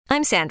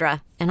I'm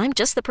Sandra, and I'm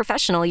just the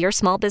professional your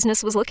small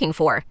business was looking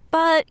for.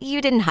 But you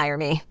didn't hire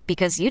me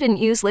because you didn't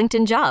use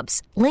LinkedIn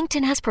Jobs.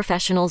 LinkedIn has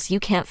professionals you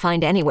can't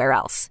find anywhere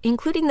else,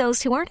 including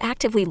those who aren't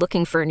actively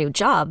looking for a new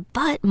job,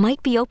 but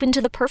might be open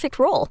to the perfect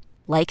role,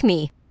 like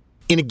me.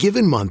 In a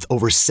given month,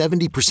 over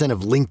 70%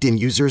 of LinkedIn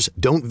users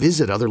don't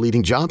visit other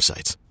leading job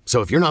sites. So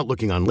if you're not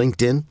looking on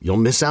LinkedIn, you'll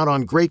miss out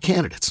on great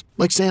candidates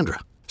like Sandra.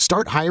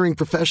 Start hiring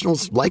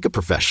professionals like a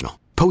professional.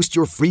 Post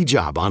your free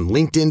job on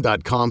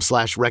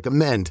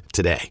linkedin.com/recommend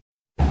today.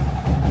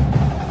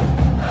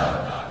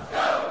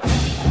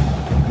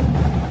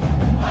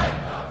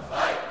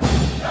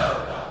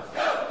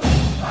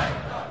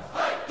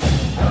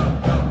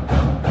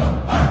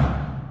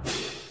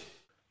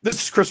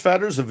 This is Chris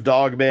Fetters of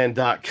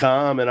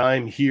Dogman.com, and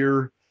I'm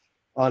here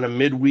on a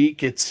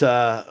midweek. It's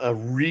a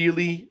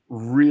really,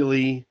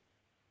 really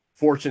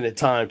fortunate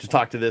time to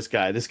talk to this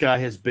guy. This guy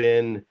has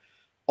been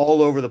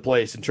all over the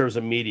place in terms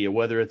of media,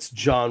 whether it's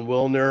John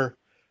Wilner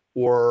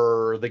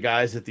or the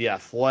guys at The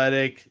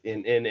Athletic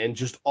and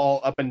just all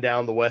up and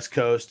down the West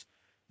Coast.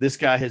 This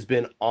guy has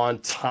been on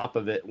top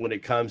of it when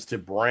it comes to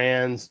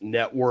brands,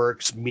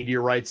 networks, media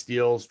rights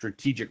deals,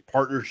 strategic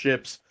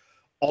partnerships,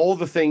 all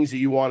the things that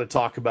you want to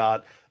talk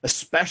about,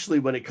 especially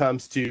when it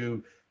comes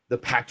to the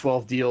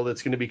Pac-12 deal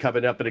that's going to be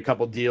coming up in a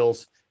couple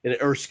deals, in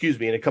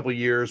a couple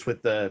years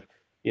with the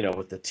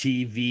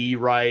TV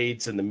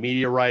rights and the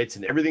media rights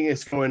and everything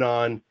that's going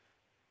on.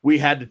 We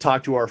had to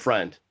talk to our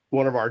friend,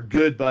 one of our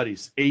good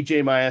buddies,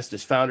 AJ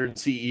Maestas, founder and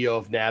CEO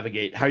of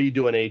Navigate. How are you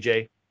doing,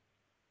 AJ?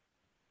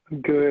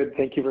 Good.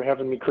 Thank you for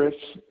having me, Chris.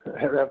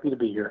 Happy to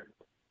be here.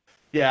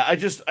 Yeah,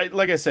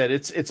 like I said,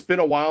 it's been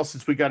a while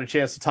since we got a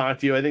chance to talk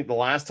to you. I think the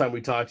last time we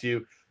talked to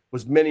you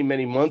was many,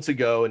 many months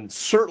ago, and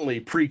certainly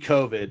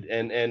pre-COVID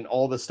and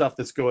all the stuff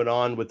that's going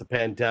on with the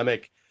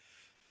pandemic.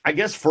 I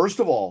guess, first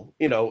of all,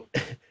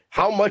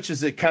 how much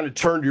has it kind of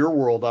turned your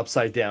world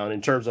upside down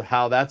in terms of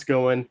how that's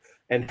going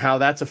and how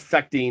that's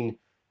affecting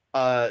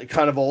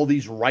kind of all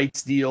these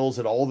rights deals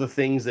and all the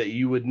things that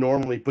you would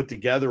normally put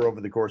together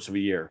over the course of a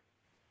year?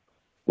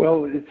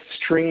 Well, it's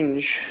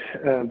strange,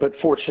 but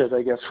fortunate,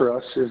 I guess, for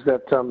us, is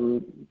that,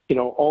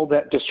 all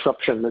that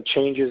disruption, the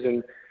changes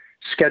in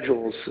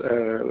schedules,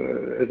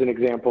 as an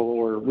example,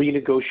 or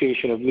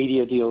renegotiation of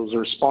media deals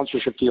or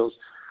sponsorship deals,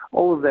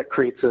 all of that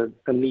creates a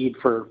need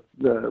for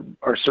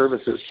our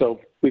services.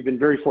 So we've been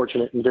very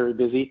fortunate and very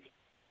busy,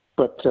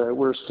 but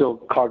we're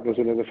still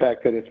cognizant of the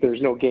fact that if there's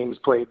no games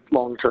played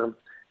long term,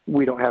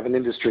 we don't have an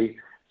industry.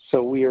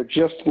 So we are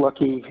just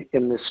lucky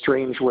in this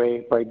strange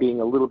way by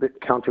being a little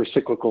bit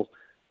counter-cyclical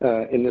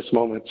in this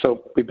moment.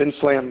 So we've been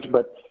slammed,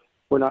 but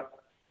we're not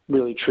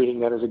really treating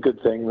that as a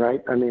good thing,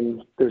 right? I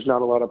mean, there's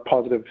not a lot of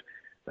positive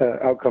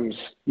outcomes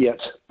yet,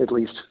 at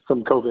least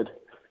from COVID.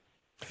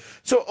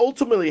 So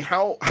ultimately,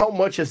 how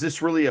much has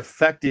this really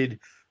affected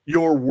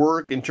your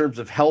work in terms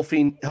of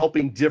helping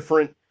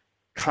different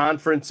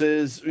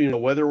conferences,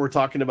 whether we're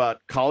talking about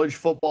college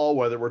football,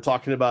 whether we're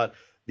talking about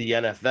the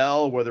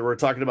NFL, whether we're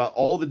talking about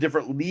all the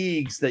different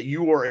leagues that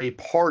you are a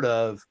part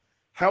of?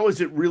 How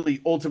has it really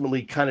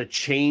ultimately kind of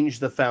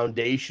changed the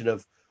foundation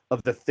of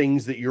the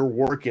things that you're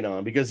working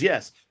on? Because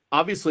yes,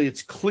 obviously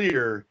it's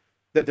clear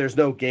that there's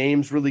no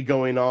games really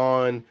going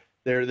on.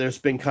 There's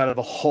been kind of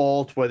a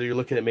halt, whether you're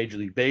looking at Major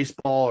League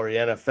Baseball or the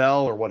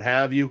NFL or what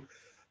have you.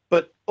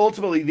 But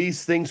ultimately,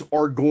 these things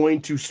are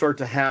going to start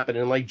to happen.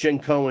 And like Jen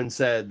Cohen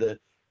said, the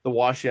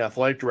Washington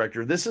Athletic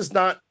Director, this is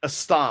not a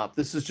stop.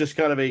 This is just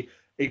kind of a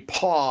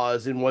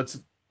pause in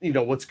what's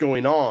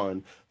going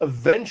on.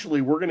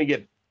 Eventually, we're going to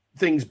get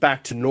things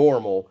back to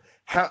normal.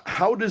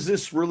 How does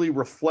this really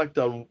reflect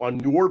on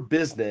your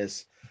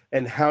business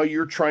and how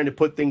you're trying to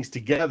put things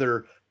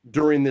together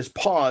during this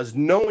pause,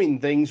 knowing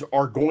things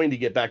are going to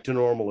get back to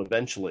normal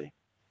eventually?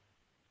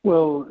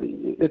 Well,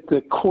 at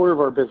the core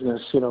of our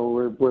business,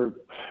 we're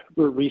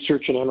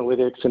research and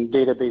analytics and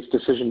database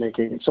decision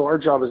making. So our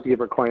job is to give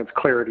our clients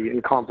clarity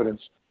and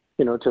confidence,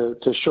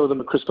 to show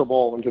them a crystal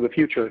ball into the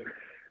future.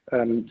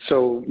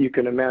 So you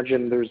can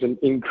imagine there's an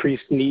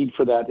increased need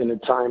for that in a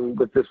time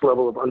with this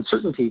level of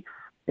uncertainty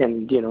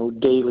and,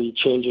 daily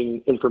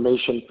changing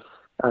information.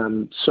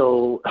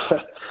 So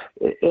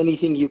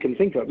anything you can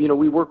think of,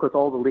 we work with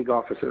all the league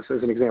offices,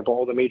 as an example,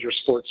 all the major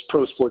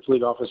pro sports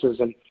league offices,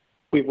 and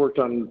we've worked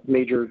on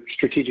major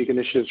strategic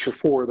initiatives for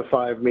 4 of the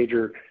 5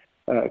 major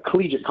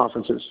collegiate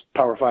conferences,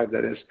 Power 5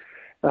 that is.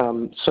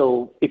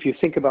 So if you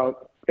think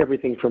about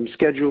everything from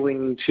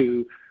scheduling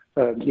to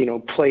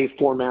play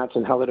formats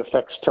and how that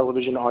affects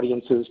television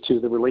audiences to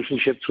the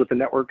relationships with the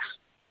networks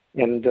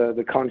and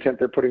the content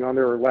they're putting on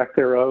there or lack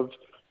thereof,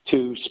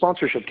 to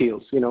sponsorship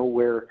deals,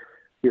 where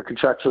you're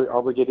contractually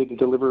obligated to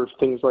deliver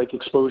things like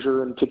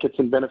exposure and tickets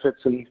and benefits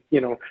and,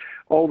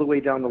 all the way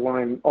down the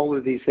line. All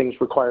of these things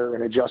require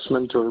an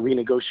adjustment or a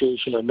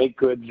renegotiation or make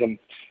goods, and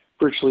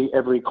virtually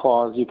every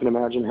clause you can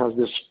imagine has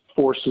this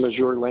force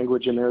majeure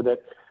language in there that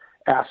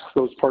asks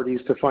those parties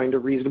to find a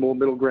reasonable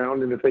middle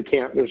ground, and if they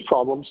can't, there's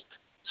problems.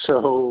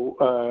 So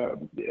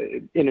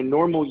in a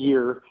normal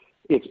year,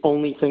 It's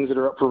only things that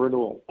are up for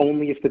renewal.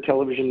 Only if the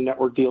television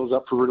network deal is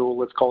up for renewal,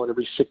 let's call it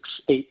every 6,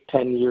 8,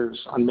 10 years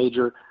on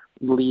major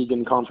league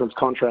and conference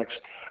contracts,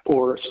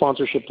 or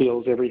sponsorship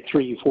deals every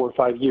 3, 4,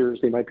 5 years,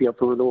 they might be up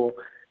for renewal.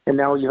 And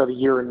now you have a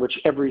year in which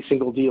every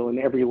single deal in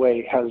every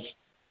way has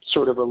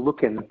sort of a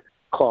look-in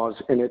clause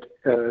in it,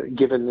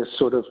 given this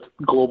sort of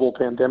global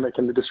pandemic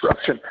and the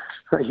disruption,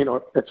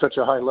 at such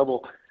a high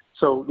level.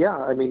 So, yeah,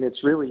 I mean,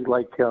 it's really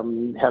like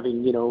having,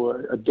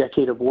 a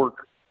decade of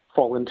work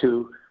fall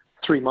into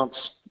 3 months,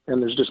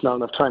 and there's just not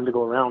enough time to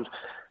go around.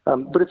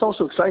 But it's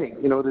also exciting.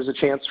 There's a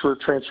chance for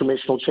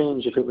transformational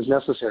change if it was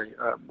necessary.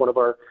 One of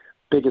our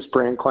biggest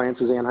brand clients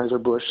is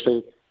Anheuser-Busch.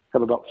 They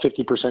have about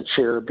 50%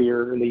 share of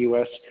beer in the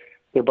U.S.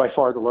 They're by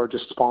far the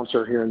largest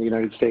sponsor here in the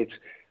United States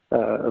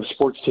of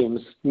sports teams.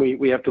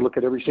 We have to look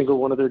at every single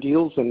one of their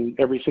deals in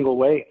every single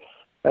way.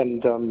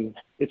 And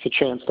it's a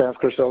chance to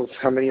ask ourselves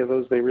how many of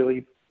those they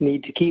really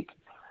need to keep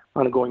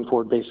on a going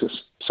forward basis.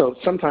 So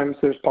sometimes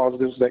there's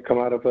positives that come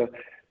out of a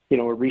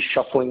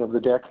reshuffling of the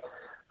deck.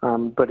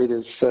 But it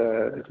has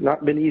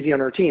not been easy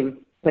on our team.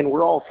 And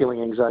we're all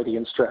feeling anxiety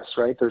and stress,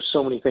 right? There's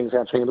so many things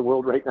happening in the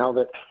world right now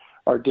that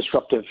are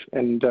disruptive.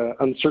 And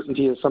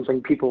uncertainty is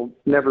something people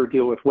never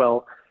deal with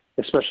well,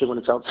 especially when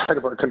it's outside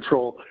of our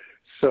control.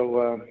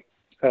 So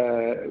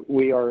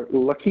we are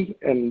lucky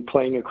and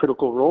playing a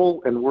critical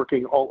role and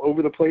working all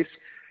over the place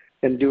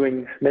and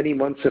doing many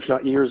months, if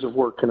not years of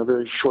work in a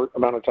very short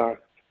amount of time.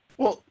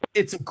 Well,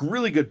 it's a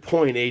really good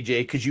point,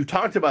 AJ, because you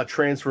talked about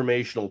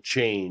transformational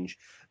change,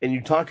 and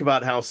you talk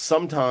about how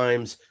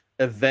sometimes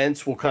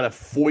events will kind of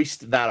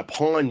foist that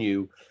upon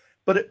you.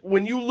 But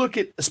when you look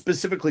at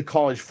specifically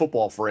college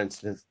football, for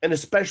instance, and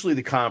especially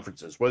the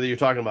conferences, whether you're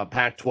talking about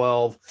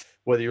Pac-12,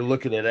 whether you're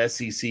looking at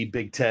SEC,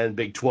 Big 10,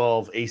 Big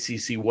 12,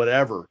 ACC,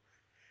 whatever,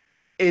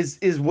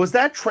 was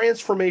that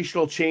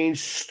transformational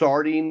change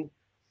starting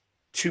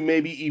to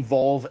maybe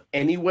evolve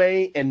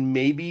anyway, and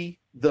maybe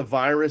the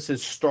virus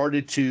has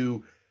started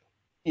to,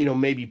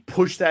 maybe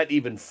push that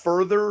even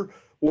further?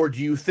 Or do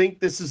you think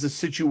this is a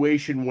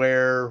situation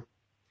where,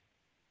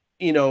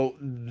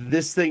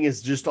 this thing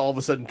is just all of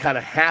a sudden kind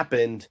of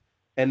happened,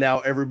 and now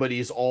everybody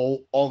is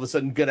all of a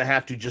sudden going to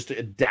have to just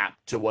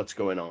adapt to what's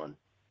going on?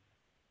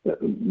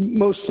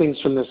 Most things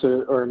from this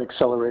are an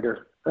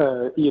accelerator,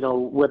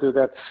 whether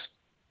that's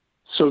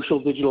social,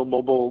 digital,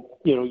 mobile,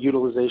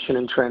 utilization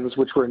and trends,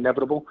 which were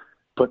inevitable,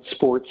 but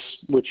sports,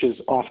 which is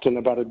often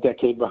about a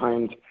decade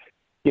behind,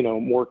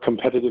 more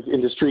competitive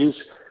industries,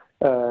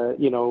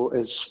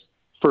 is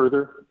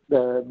further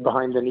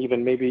behind than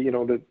even maybe,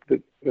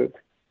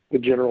 the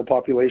general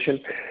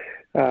population.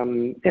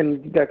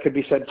 And that could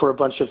be said for a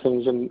bunch of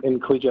things in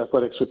collegiate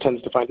athletics, which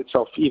tends to find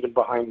itself even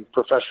behind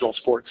professional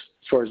sports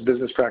as far as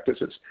business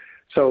practices.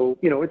 So,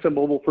 it's a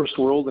mobile first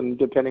world, and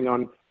depending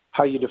on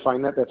how you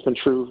define that, that's been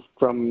true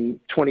from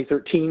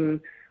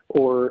 2013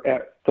 or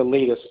at the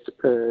latest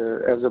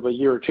as of a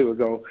year or two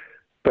ago.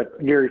 But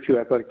very few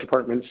athletic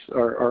departments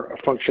are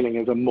functioning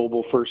as a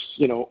mobile first,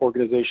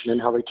 organization in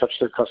how they touch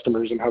their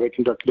customers and how they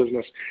conduct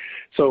business.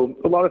 So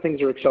a lot of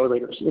things are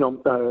accelerators.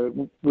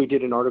 We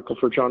did an article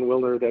for John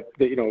Wilner that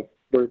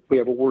we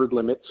have a word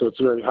limit, so it's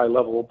very high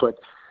level, but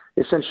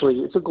essentially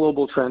it's a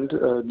global trend,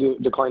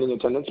 declining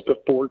attendance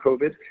before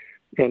COVID.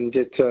 And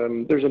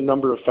there's a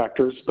number of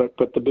factors, but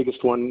the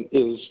biggest one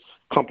is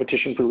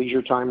competition for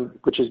leisure time,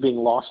 which is being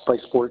lost by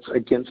sports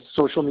against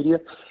social media.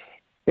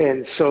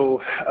 And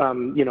so,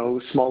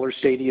 smaller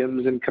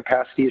stadiums and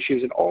capacity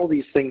issues and all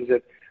these things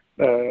that,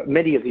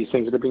 many of these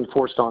things that are being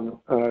forced on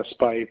us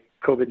by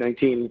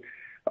COVID-19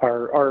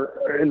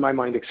 are, in my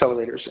mind,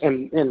 accelerators.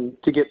 And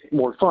to get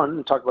more fun,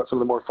 and talk about some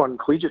of the more fun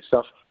collegiate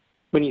stuff,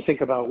 when you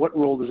think about what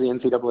role does the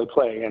NCAA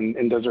play,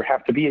 and does there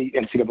have to be an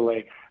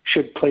NCAA?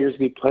 Should players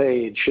be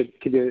paid?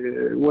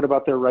 What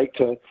about their right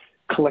to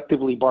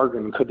collectively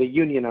bargain? Could they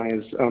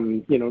unionize?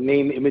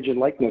 Name, image, and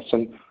likeness,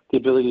 and the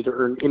ability to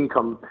earn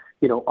income,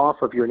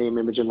 off of your name,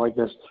 image, and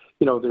likeness.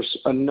 There's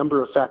a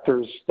number of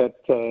factors that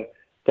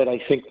I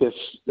think this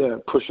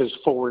pushes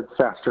forward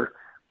faster.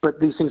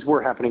 But these things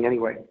were happening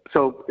anyway.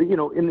 So,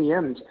 in the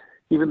end,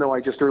 even though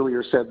I just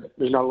earlier said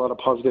there's not a lot of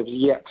positives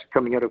yet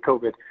coming out of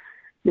COVID,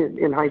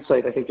 in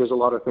hindsight, I think there's a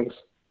lot of things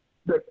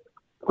that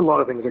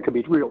could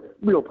be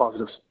real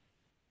positives.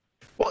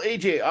 Well,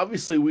 AJ,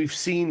 obviously we've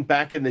seen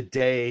back in the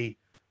day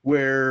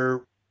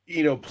where,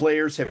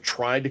 players have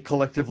tried to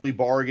collectively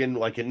bargain,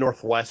 like at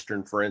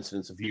Northwestern, for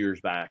instance, a few years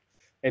back.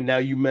 And now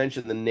you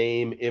mentioned the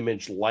name,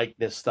 image,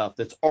 likeness stuff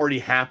that's already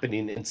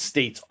happening in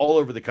states all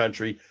over the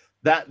country.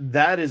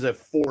 That is a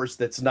force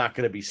that's not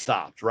going to be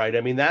stopped, right?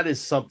 I mean, that is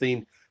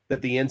something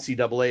that the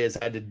NCAA has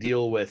had to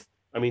deal with,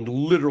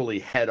 literally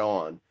head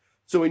on.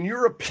 So in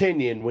your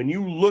opinion, when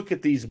you look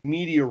at these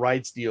media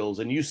rights deals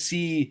and you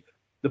see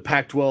the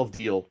Pac-12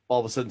 deal all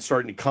of a sudden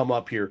starting to come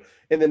up here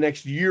in the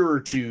next year or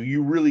two,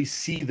 you really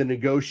see the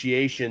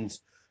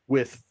negotiations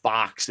with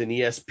Fox and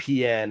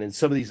ESPN and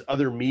some of these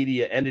other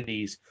media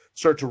entities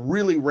start to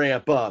really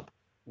ramp up.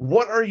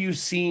 What are you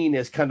seeing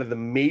as kind of the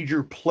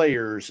major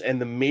players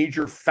and the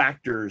major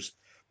factors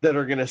that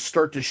are going to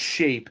start to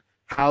shape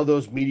how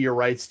those media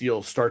rights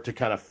deals start to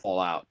kind of fall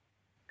out?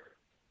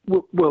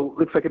 Well,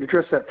 if I could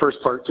address that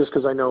first part, just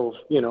because I know,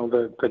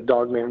 the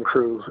Dogman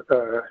crew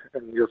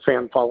and your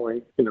fan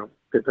following,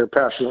 they're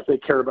passionate, they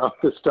care about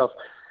this stuff.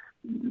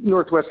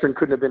 Northwestern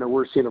couldn't have been a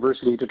worse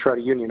university to try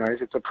to unionize.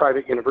 It's a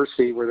private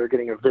university where they're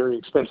getting a very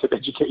expensive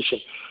education.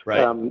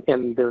 Right.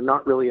 And they're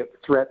not really at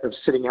threat of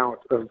sitting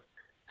out of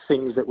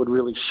things that would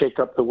really shake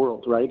up the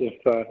world, right?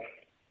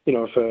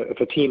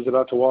 If a team's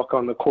about to walk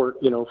on the court,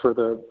 for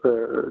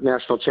the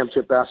national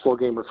championship basketball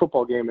game or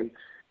football game,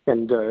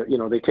 and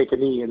they take a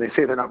knee and they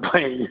say they're not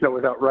playing,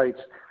 without rights,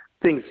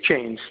 things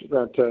change.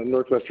 But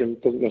Northwestern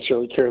doesn't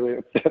necessarily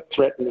carry that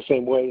threat in the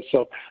same way.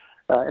 So,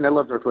 and I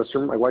love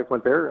Northwestern. My wife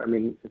went there. I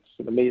mean, it's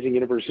an amazing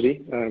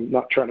university. I'm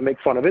not trying to make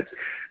fun of it,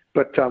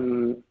 but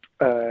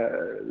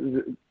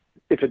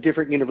if a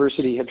different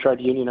university had tried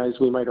to unionize,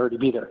 we might already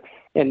be there.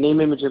 And name,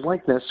 image, and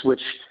likeness,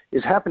 which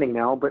is happening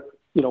now, but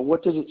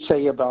what does it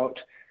say about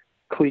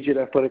collegiate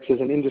athletics as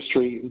an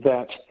industry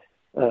that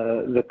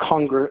the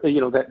Congress,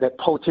 that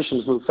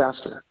politicians move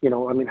faster?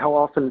 How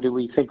often do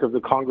we think of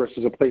the Congress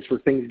as a place where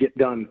things get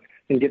done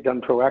and get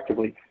done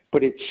proactively?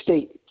 But it's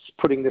states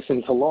putting this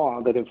into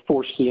law that have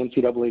forced the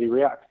NCAA to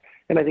react.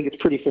 And I think it's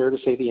pretty fair to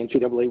say the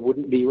NCAA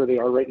wouldn't be where they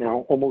are right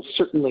now, almost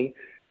certainly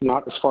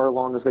not as far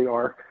along as they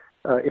are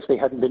if they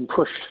hadn't been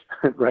pushed,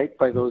 right,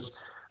 by those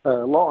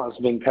laws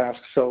being passed.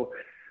 So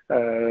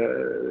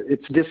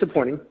it's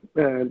disappointing.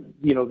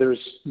 These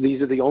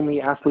are the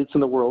only athletes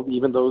in the world,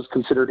 even those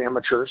considered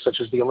amateur,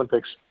 such as the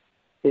Olympics,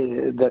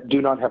 that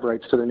do not have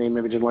rights to their name,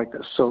 image, and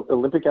likeness. So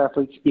Olympic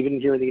athletes, even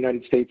here in the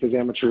United States as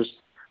amateurs,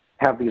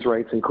 have these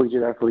rights, and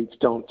collegiate athletes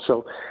don't.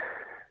 So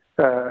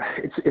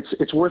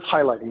it's worth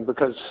highlighting,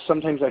 because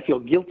sometimes I feel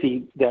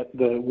guilty that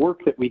the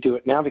work that we do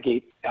at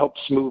Navigate helps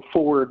move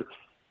forward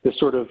the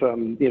sort of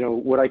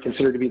what I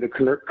consider to be the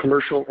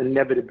commercial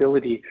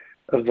inevitability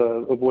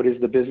of what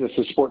is the business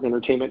of sport and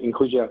entertainment in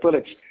collegiate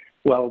athletics.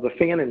 Well, the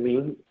fan in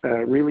me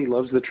really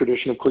loves the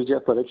tradition of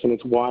collegiate athletics, and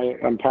it's why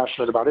I'm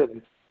passionate about it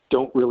and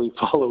don't really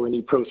follow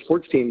any pro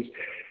sports teams.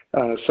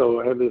 So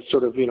I have this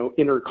sort of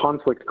inner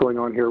conflict going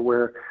on here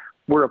where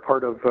we're a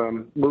part of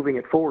moving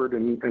it forward,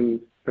 and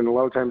a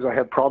lot of times I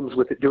have problems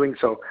with it doing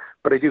so,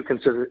 but I do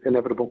consider it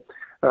inevitable.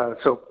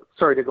 So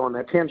sorry to go on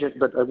that tangent,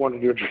 but I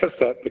wanted to address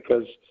that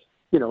because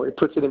it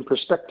puts it in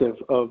perspective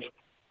of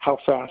how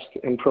fast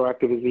and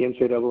proactive is the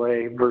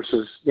NCAA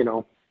versus,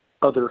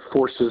 other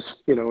forces,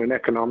 in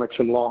economics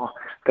and law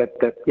that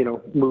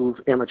move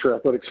amateur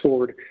athletics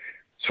forward.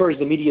 As far as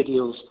the media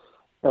deals,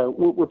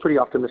 we're pretty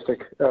optimistic.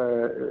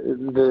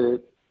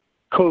 The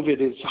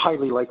COVID is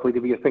highly likely to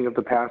be a thing of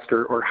the past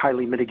or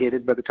highly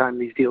mitigated by the time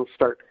these deals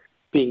start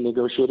being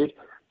negotiated.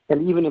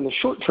 And even in the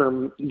short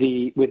term,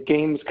 with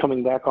games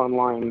coming back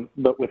online,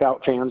 but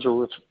without fans or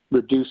with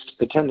reduced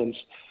attendance,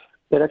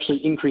 that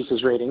actually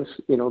increases ratings.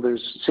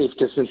 There's safe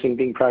distancing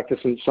being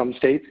practiced in some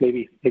states,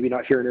 maybe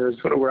not here in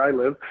Arizona where I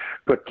live,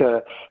 but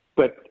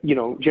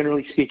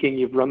generally speaking,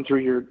 you've run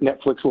through your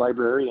Netflix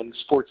library and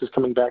sports is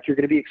coming back. You're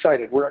going to be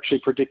excited. We're actually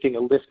predicting a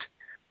lift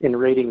in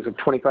ratings of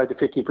 25 to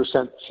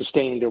 50%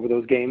 sustained over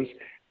those games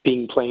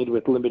being played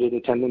with limited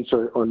attendance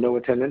or no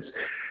attendance.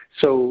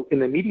 So in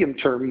the medium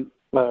term,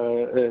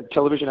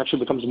 television actually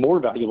becomes more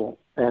valuable.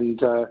 And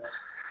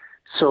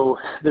so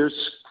there's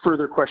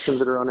further questions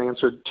that are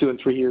unanswered 2 and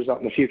 3 years out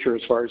in the future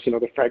as far as,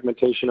 the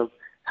fragmentation of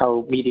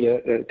how media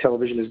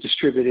television is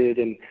distributed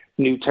and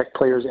new tech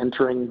players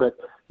entering. But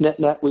net,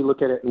 we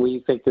look at it and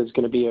we think there's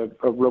going to be a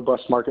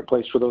robust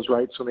marketplace for those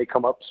rights when they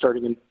come up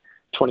starting in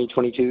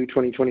 2022,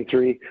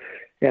 2023.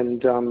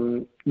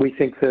 And we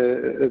think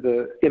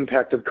the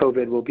impact of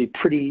COVID will be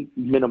pretty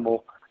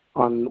minimal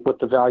on what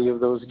the value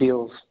of those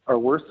deals are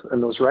worth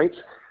and those rights.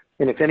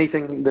 And if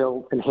anything,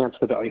 they'll enhance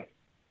the value.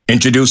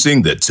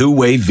 Introducing the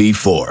Two-Way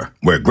V4,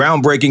 where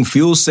groundbreaking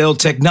fuel cell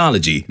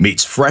technology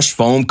meets fresh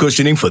foam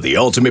cushioning for the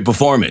ultimate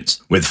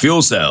performance. With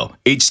Fuel Cell,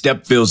 each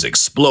step feels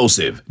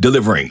explosive,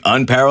 delivering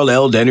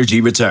unparalleled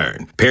energy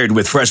return. Paired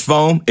with fresh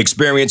foam,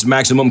 experience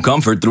maximum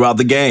comfort throughout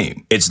the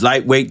game. Its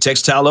lightweight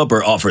textile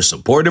upper offers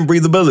support and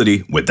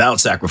breathability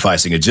without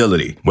sacrificing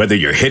agility. Whether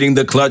you're hitting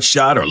the clutch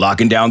shot or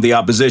locking down the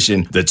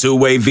opposition, the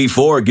Two-Way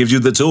V4 gives you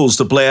the tools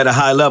to play at a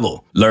high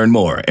level. Learn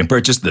more and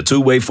purchase the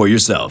Two-Way for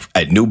yourself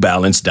at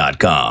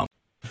newbalance.com.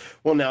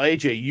 Well, now,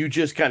 AJ, you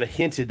just kind of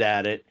hinted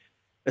at it,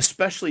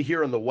 especially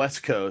here on the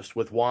West Coast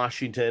with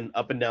Washington,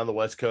 up and down the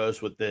West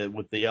Coast with the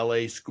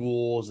LA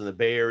schools and the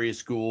Bay Area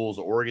schools,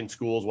 Oregon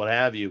schools, what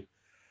have you.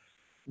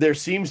 There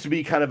seems to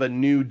be kind of a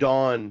new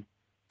dawn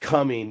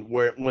coming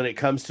when it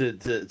comes to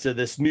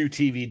this new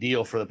TV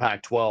deal for the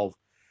Pac-12.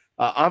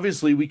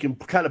 Obviously, we can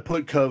kind of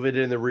put COVID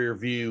in the rear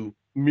view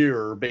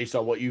mirror based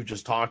on what you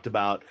just talked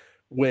about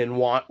when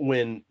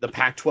the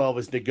Pac-12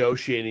 is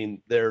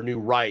negotiating their new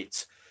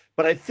rights.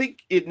 But I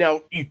think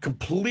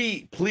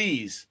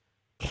please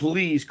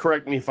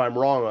correct me if I'm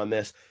wrong on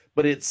this,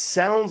 but it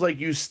sounds like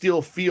you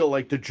still feel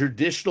like the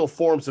traditional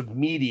forms of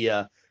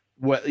media,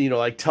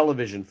 like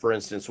television, for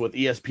instance, with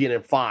ESPN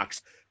and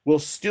Fox, will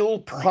still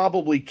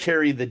probably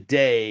carry the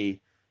day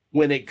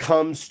when it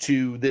comes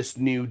to this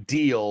new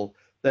deal,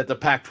 that the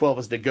Pac-12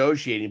 is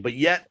negotiating. But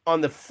yet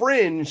on the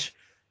fringe,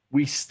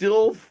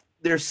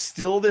 there's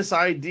still this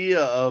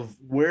idea of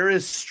where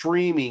is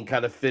streaming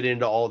kind of fit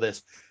into all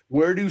this?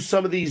 Where do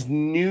some of these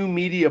new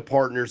media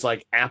partners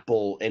like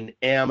Apple and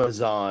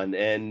Amazon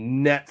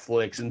and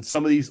Netflix and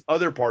some of these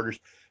other partners,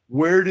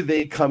 where do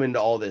they come into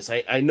all this?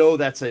 I know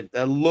that's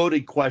a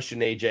loaded question,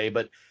 AJ,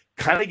 but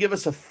kind of give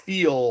us a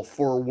feel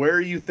for where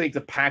you think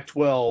the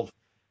Pac-12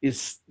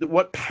 is.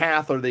 What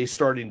path are they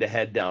starting to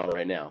head down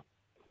right now?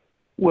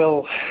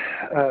 Well,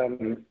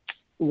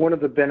 one of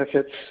the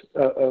benefits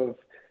of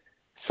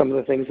some of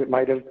the things that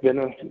might have been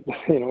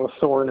a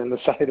thorn in the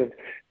side of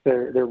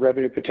their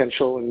revenue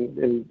potential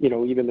and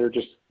even their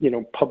just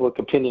public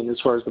opinion as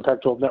far as the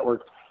Pac-12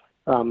 network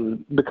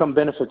become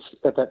benefits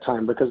at that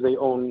time because they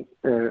own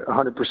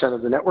 100%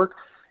 of the network,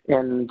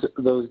 and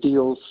those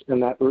deals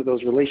and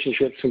those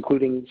relationships,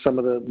 including some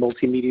of the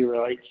multimedia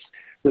rights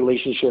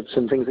relationships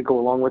and things that go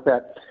along with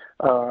that,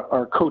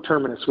 are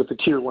coterminous with the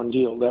Tier 1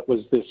 deal. That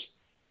was this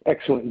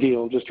excellent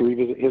deal, just to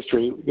revisit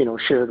history,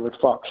 shared with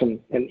Fox and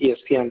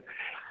ESPN.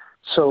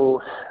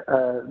 So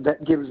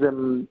that gives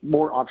them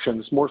more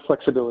options, more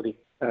flexibility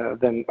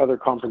than other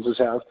conferences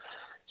have.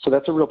 So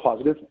that's a real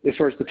positive. As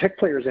far as the tech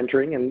players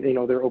entering, and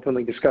they're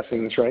openly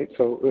discussing this, right?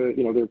 So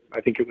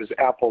I think it was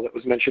Apple that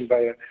was mentioned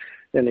by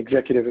an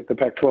executive at the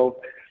Pac-12.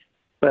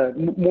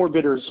 More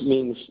bidders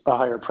means a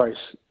higher price,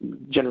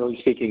 generally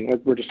speaking.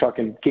 We're just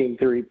talking game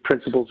theory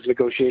principles of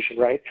negotiation,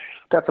 right?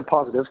 That's a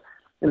positive.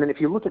 And then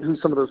if you look at who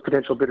some of those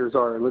potential bidders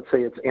are, let's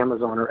say it's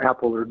Amazon or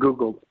Apple or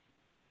Google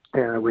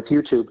with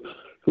YouTube.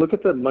 Look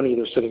at the money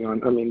they're sitting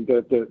on. I mean,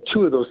 the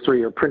two of those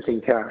three are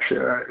printing cash.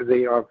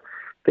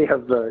 They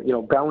have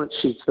balance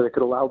sheets that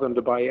could allow them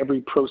to buy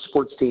every pro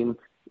sports team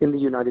in the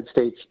United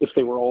States if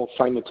they were all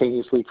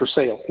simultaneously for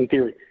sale. In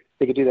theory,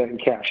 they could do that in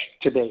cash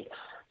today.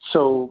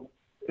 So,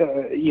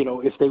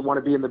 if they want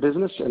to be in the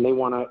business and they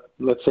want to,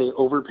 let's say,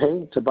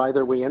 overpay to buy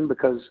their way in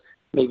because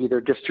maybe their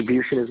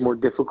distribution is more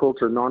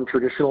difficult or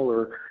non-traditional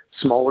or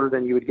smaller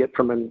than you would get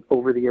from an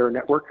over-the-air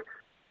network,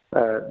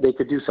 they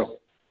could do so.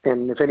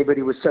 And if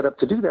anybody was set up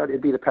to do that,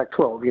 it'd be the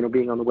Pac-12.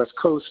 Being on the West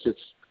Coast, it's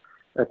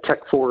a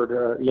tech-forward,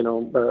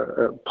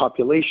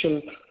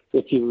 population.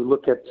 If you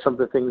look at some of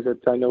the things that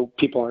I know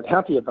people aren't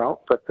happy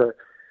about, but the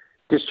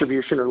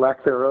distribution or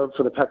lack thereof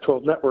for the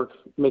Pac-12 network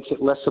makes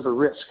it less of a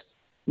risk.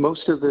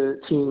 Most of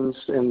the teams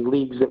and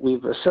leagues that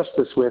we've assessed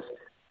this with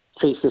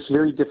face this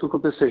very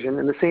difficult decision,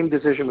 and the same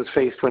decision was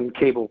faced when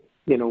cable,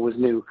 was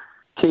new.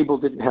 Cable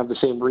didn't have the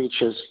same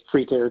reach as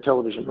free-to-air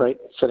television, right?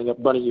 Setting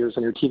up bunny ears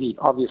on your TV,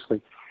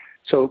 obviously.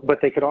 So, but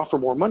they could offer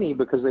more money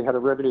because they had a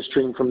revenue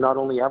stream from not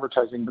only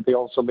advertising, but they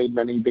also made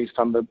money based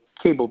on the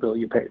cable bill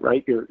you pay,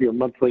 right? Your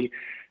monthly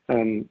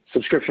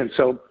subscription.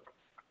 So,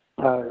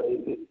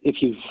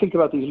 if you think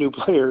about these new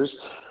players,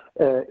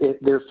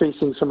 they're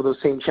facing some of those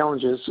same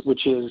challenges,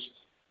 which is,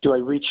 do I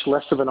reach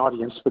less of an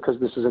audience because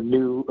this is a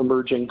new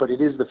emerging, but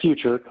it is the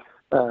future,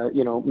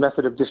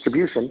 method of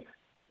distribution,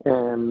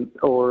 and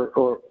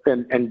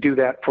do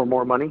that for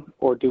more money,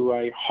 or do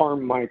I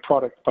harm my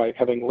product by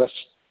having less,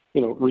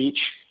 reach?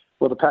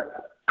 Well, the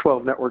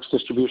Pac-12 network's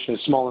distribution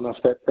is small enough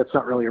that that's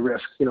not really a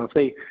risk. If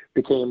they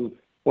became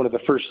one of the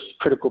first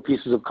critical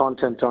pieces of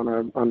content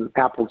on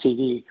Apple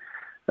TV,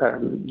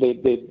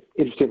 they'd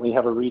instantly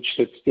have a reach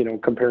that's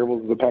comparable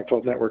to the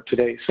Pac-12 network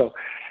today. So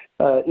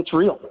it's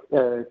real.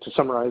 To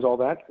summarize all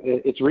that,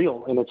 it's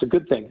real, and it's a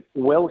good thing.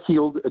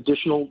 Well-heeled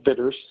additional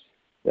bidders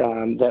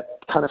that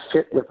kind of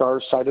fit with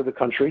our side of the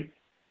country,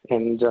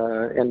 and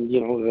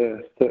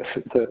the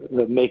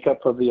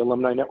makeup of the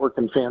alumni network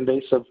and fan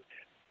base of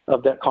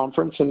that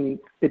conference. And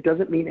it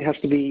doesn't mean it has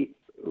to be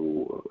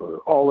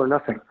all or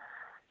nothing.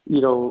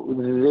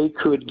 They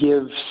could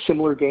give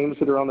similar games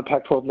that are on the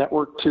Pac-12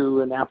 network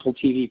to an Apple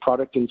TV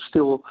product and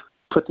still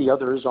put the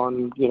others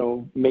on,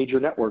 major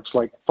networks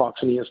like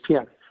Fox and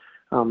ESPN.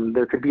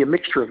 There could be a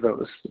mixture of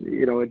those.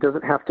 It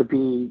doesn't have to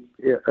be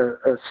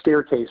a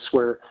staircase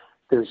where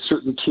there's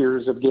certain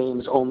tiers of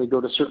games only go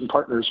to certain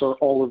partners or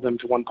all of them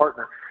to one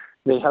partner.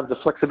 They have the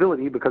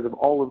flexibility because of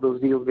all of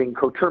those deals being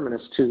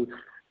coterminous to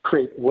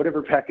create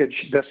whatever package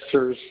best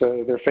serves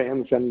their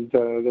fans and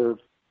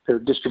their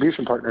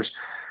distribution partners.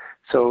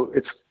 So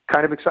it's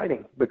kind of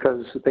exciting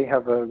because they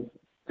have a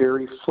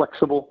very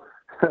flexible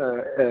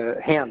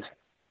hand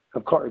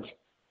of cards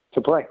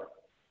to play.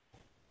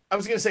 I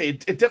was going to say,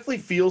 it definitely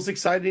feels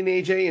exciting,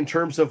 AJ, in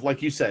terms of,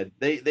 like you said,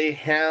 they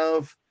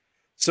have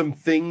some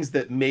things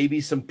that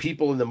maybe some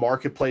people in the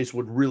marketplace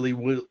would really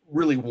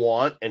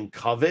want and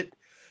covet.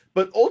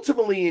 But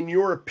ultimately, in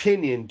your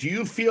opinion, do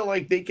you feel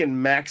like they can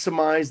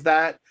maximize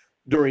that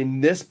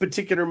during this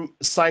particular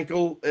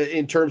cycle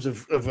in terms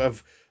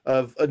of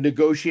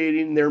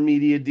negotiating their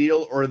media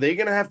deal? Or are they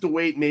going to have to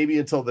wait maybe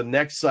until the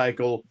next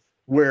cycle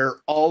where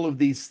all of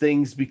these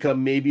things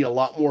become maybe a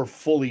lot more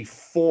fully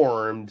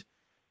formed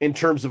in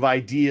terms of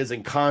ideas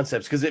and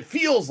concepts? Because it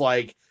feels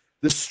like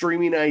the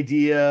streaming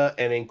idea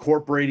and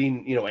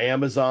incorporating,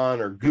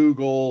 Amazon or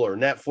Google or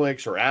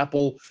Netflix or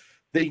Apple,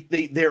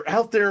 they're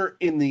out there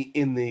in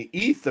the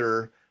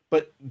ether,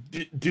 but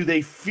do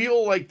they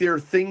feel like there are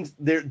things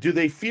there? Do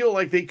they feel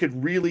like they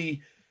could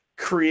really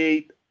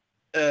create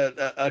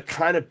a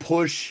kind of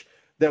push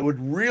that would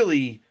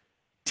really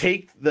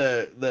take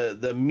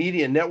the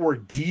media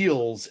network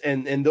deals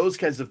and those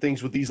kinds of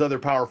things with these other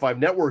Power 5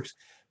 networks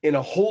in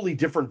a wholly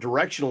different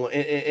directional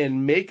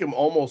and make them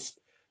almost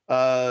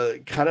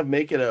kind of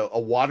make it a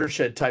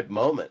watershed type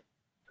moment?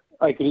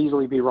 I could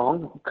easily be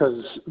wrong,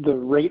 because the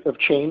rate of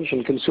change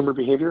in consumer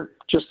behavior,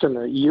 just on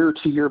a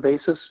year-to-year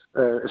basis,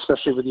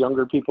 especially with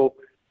younger people,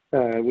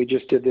 we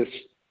just did this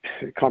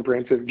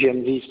comprehensive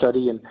Gen Z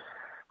study, and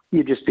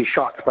you'd just be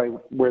shocked by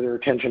where their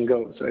attention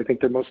goes. I think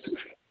their most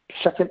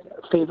second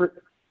favorite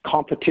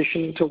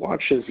competition to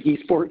watch is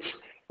esports,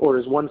 or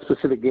is one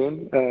specific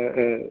game,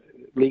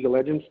 League of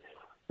Legends,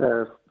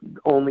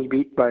 only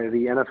beat by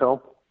the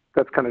NFL.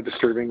 That's kind of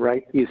disturbing,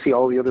 right? You see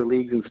all the other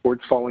leagues and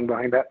sports falling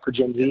behind that for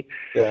Gen Z.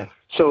 Yeah.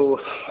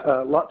 So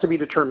a lot to be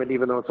determined,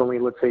 even though it's only,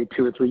 let's say,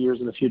 2 or 3 years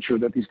in the future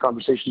that these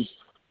conversations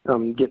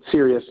get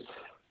serious.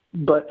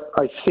 But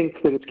I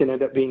think that it's going to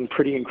end up being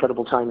pretty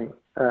incredible timing.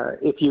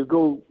 If you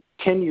go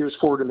 10 years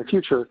forward in the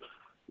future,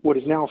 what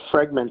is now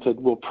fragmented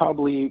will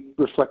probably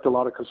reflect a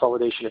lot of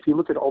consolidation. If you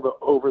look at all the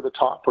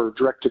over-the-top or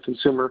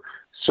direct-to-consumer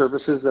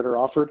services that are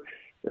offered,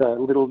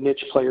 little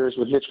niche players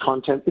with niche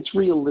content, it's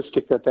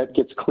realistic that that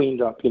gets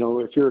cleaned up. You know,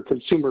 if you're a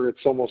consumer,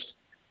 it's almost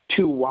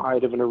too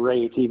wide of an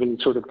array to even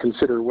sort of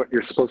consider what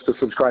you're supposed to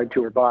subscribe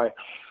to or buy.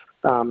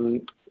 While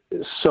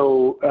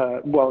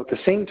at the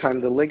same time,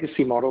 the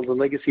legacy model, the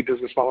legacy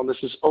business model, and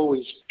this is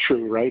always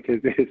true, right?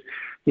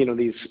 You know,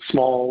 these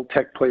small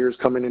tech players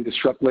come in and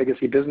disrupt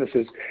legacy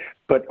businesses,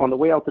 but on the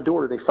way out the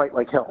door, they fight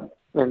like hell.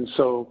 And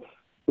so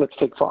let's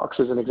take Fox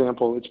as an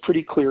example. It's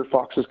pretty clear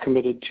Fox is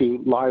committed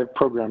to live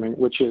programming,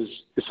 which is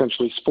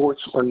essentially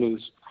sports or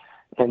news.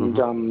 And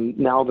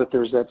now that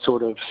there's that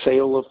sort of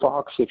sale of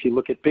Fox, if you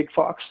look at Big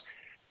Fox,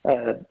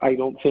 I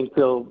don't think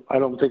they'll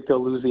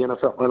lose the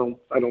NFL.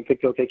 I don't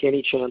think they'll take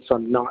any chance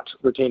on not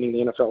retaining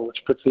the NFL,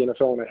 which puts the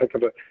NFL in a heck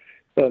of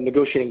a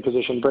negotiating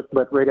position.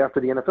 But right after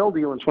the NFL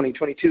deal in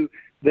 2022,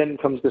 then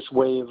comes this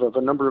wave of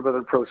a number of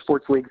other pro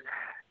sports leagues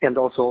and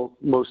also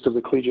most of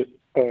the collegiate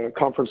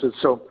conferences.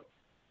 So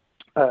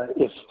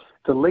if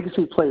the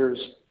legacy players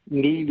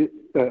need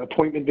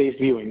appointment-based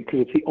viewing,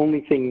 because it's the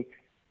only thing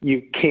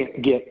you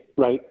can't get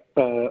right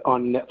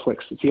on Netflix.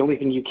 It's the only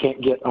thing you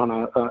can't get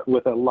on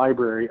with a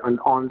library, an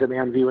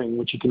on-demand viewing,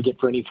 which you can get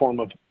for any form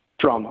of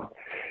drama.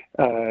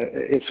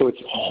 So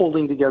it's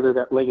holding together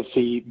that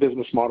legacy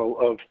business model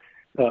of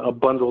a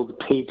bundled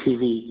pay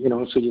TV. You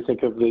know, so you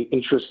think of the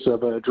interests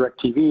of a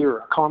DirecTV or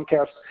a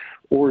Comcast,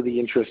 or the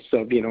interests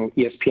of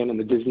ESPN and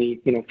the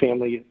Disney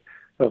family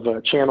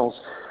of channels.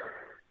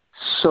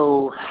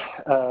 So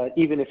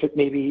even if it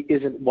maybe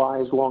isn't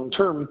wise long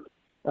term,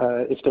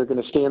 if they're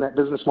going to stay in that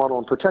business model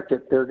and protect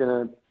it, they're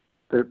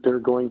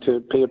going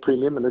to pay a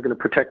premium, and they're going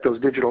to protect those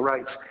digital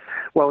rights.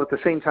 While at the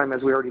same time,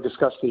 as we already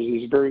discussed,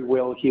 these very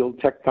well-heeled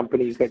tech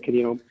companies that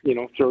can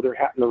throw their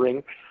hat in the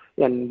ring,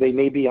 and they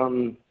may be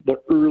on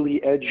the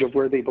early edge of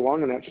where they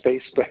belong in that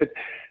space, but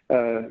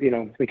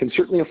they can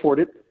certainly afford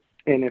it.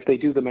 And if they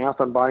do the math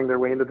on buying their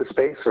way into the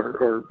space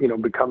or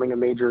becoming a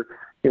major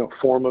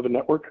form of a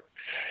network.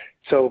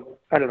 So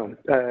I don't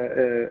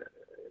know.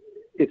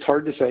 It's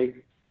hard to say.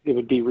 It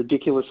would be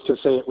ridiculous to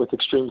say it with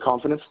extreme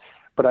confidence,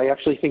 but I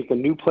actually think the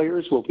new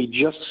players will be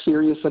just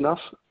serious enough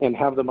and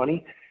have the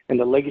money, and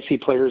the legacy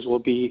players will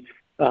be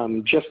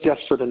just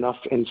desperate enough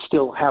and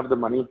still have the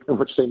money, in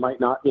which they might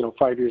not,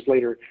 5 years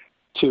later,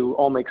 to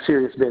all make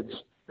serious bids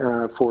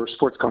for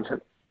sports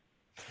content.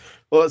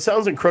 Well, it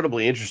sounds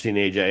incredibly interesting,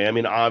 AJ. I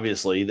mean,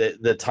 obviously,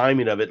 the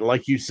timing of it, and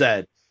like you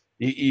said,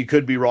 you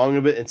could be wrong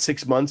of it. In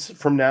 6 months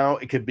from now,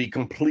 it could be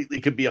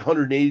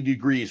 180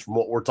 degrees from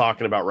what we're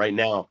talking about right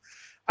now.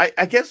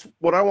 I guess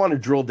what I want to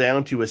drill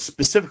down to is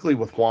specifically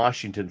with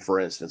Washington, for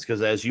instance,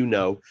 because as you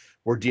know,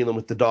 we're dealing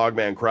with the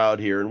dogman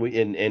crowd here,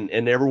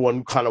 and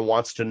everyone kind of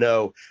wants to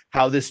know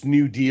how this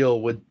new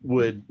deal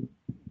would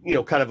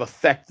kind of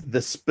affect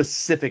the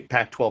specific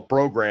Pac-12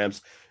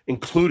 programs,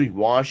 including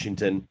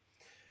Washington.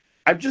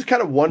 I'm just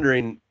kind of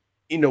wondering,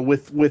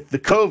 with the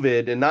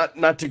COVID, and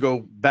not to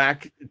go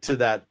back to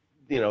that,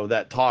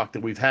 that talk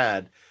that we've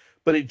had,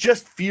 but it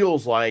just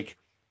feels like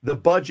the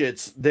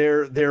budgets,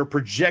 they're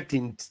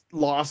projecting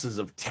losses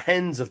of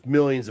tens of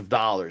millions of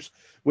dollars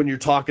when you're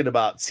talking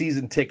about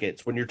season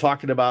tickets, when you're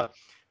talking about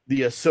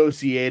the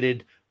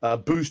associated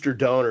booster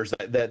donors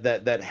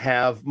that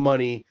have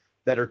money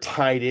that are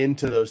tied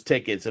into those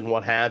tickets and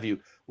what have you,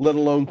 let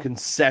alone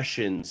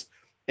concessions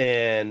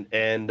and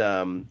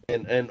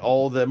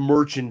all the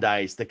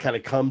merchandise that kind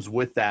of comes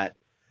with that.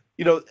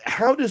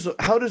 How does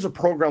a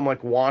program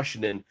like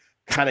Washington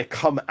kind of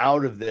come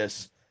out of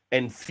this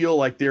and feel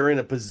like they're in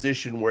a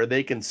position where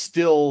they can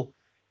still,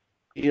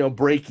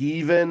 break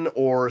even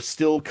or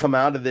still come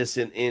out of this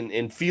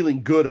in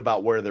feeling good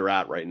about where they're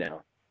at right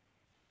now?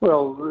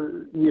 Well,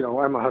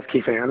 I'm a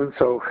Husky fan,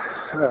 so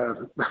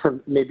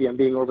maybe I'm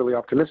being overly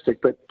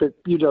optimistic, but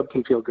UW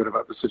can feel good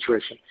about the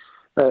situation.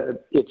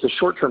 It's a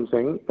short-term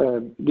thing.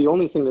 The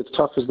only thing that's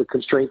tough is the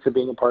constraints of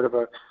being a part of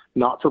a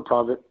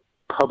not-for-profit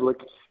public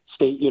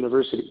state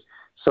university.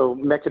 So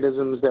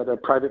mechanisms that a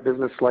private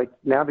business like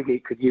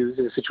Navigate could use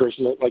in a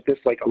situation like this,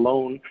 like a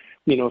loan,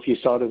 if you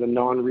saw it as a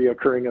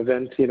non-reoccurring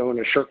event, and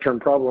a short-term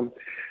problem,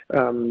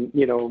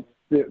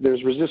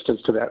 there's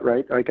resistance to that,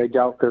 right? Like I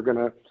doubt they're going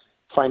to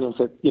finance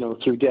it,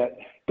 through debt.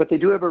 But they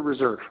do have a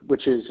reserve,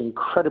 which is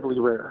incredibly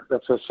rare.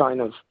 That's a sign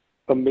of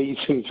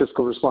amazing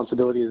fiscal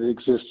responsibility that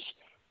exists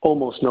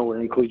almost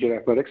nowhere in collegiate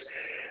athletics.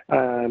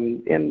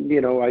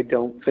 I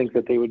don't think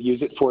that they would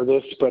use it for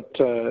this, but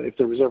if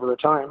there was ever a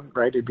time,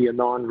 right, it'd be a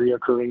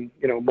non-reoccurring,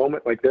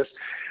 moment like this.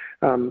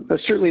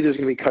 Certainly there's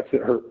going to be cuts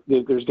that hurt.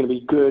 There's going to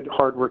be good,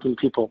 hardworking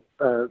people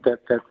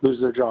that lose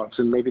their jobs,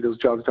 and maybe those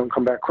jobs don't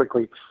come back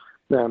quickly.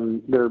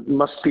 There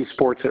must be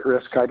sports at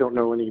risk. I don't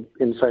know any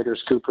insider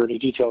scoop or any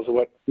details of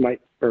what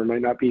might or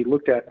might not be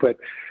looked at, but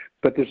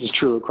this is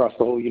true across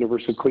the whole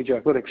universe of collegiate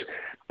athletics.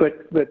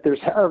 But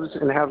there's haves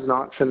and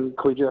have-nots in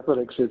collegiate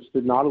athletics. It's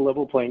not a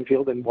level playing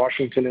field, and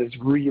Washington is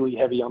really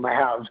heavy on the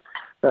have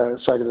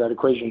side of that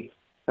equation.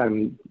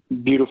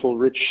 Beautiful,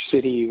 rich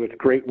city with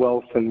great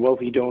wealth and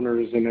wealthy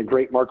donors and a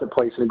great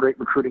marketplace and a great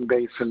recruiting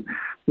base and,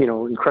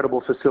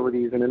 incredible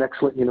facilities and an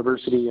excellent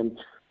university. And,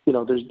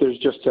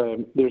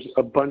 there's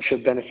a bunch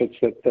of benefits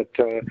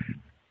that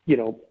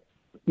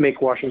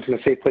make Washington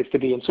a safe place to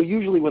be. And so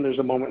usually when there's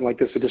a moment like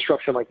this, a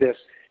disruption like this,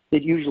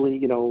 it usually,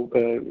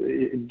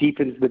 it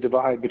deepens the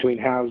divide between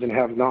haves and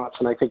have-nots.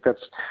 And I think that's,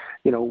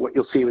 what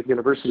you'll see with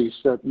universities.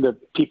 The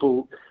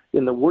people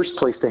in the worst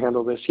place to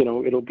handle this,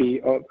 it'll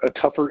be a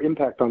tougher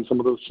impact on some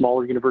of those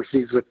smaller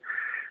universities with,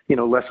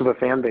 less of a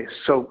fan base.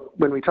 So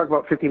when we talk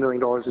about $50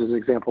 million as an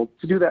example,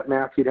 to do that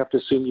math, you'd have to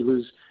assume you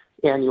lose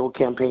annual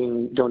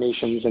campaign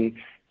donations and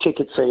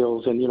ticket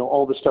sales and,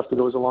 all the stuff that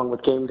goes along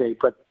with game day.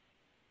 But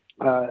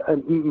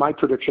my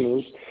prediction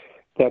is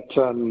that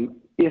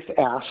if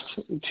asked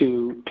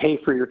to pay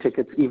for your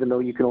tickets, even though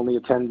you can only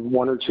attend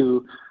one or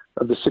two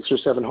of the 6 or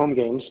 7 home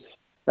games,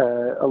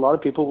 a lot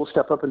of people will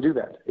step up and do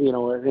that.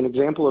 An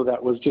example of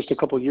that was just a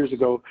couple of years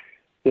ago,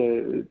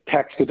 the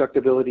tax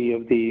deductibility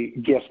of the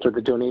gift or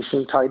the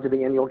donation tied to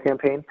the annual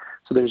campaign.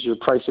 So there's your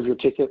price of your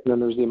ticket, and then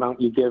there's the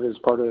amount you give as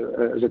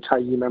as a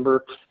Tyee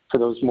member for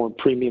those more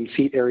premium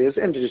seat areas,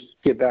 and to just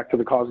give back to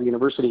the cause of the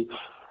university.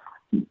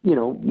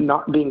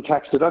 Not being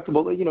tax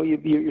deductible,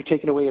 you're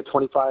taking away a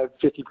 25,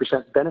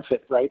 50%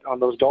 benefit, right, on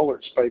those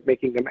dollars by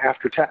making them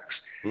after tax.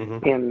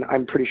 Mm-hmm. And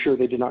I'm pretty sure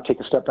they did not take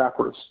a step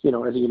backwards, as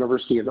a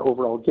university in the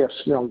overall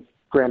gifts.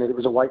 Granted, it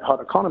was a white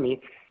hot economy,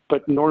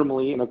 but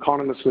normally an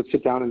economist would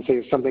sit down and say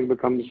if something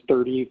becomes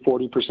 30,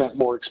 40%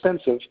 more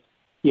expensive,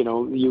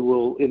 you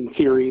will, in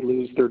theory,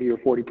 lose 30 or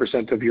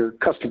 40% of your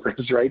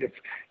customers, right,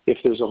 if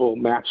there's a whole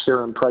match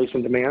there on price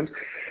and demand.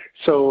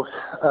 So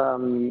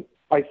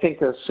I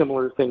think a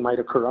similar thing might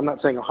occur. I'm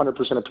not saying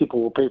 100% of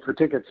people will pay for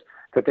tickets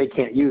that they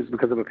can't use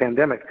because of a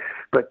pandemic,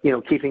 but,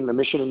 keeping the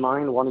mission in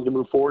mind, wanting to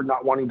move forward,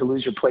 not wanting to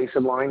lose your place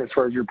in line as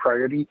far as your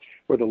priority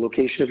or the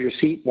location of your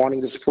seat,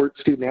 wanting to support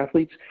student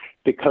athletes,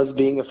 because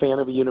being a fan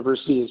of a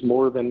university is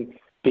more than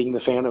being the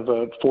fan of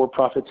a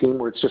for-profit team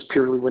where it's just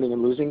purely winning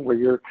and losing, where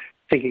you're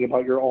thinking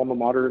about your alma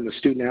mater and the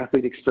student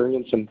athlete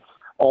experience and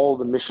all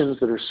the missions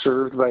that are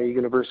served by a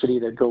university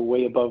that go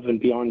way above and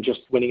beyond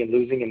just winning and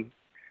losing in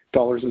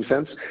dollars and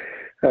cents.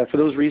 For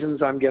those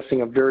reasons, I'm guessing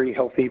a very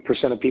healthy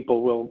percent of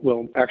people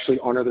will actually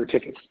honor their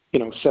tickets,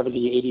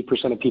 70,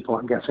 80% of people,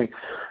 I'm guessing.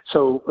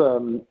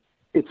 So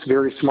it's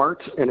very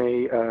smart in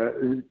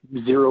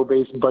a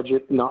zero-based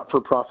budget,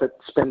 not-for-profit,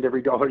 spend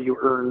every dollar you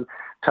earn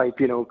type,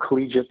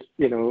 collegiate,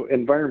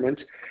 environment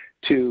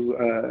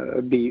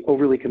to be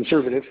overly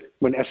conservative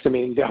when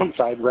estimating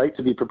downside, right,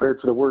 to be prepared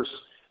for the worst.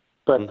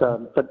 But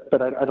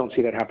I don't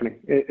see that happening.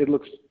 It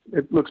looks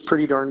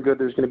pretty darn good.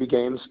 There's going to be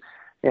games,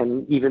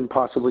 and even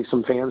possibly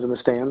some fans in the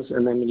stands.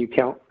 And then when you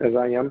count, as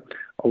I am,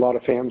 a lot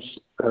of fans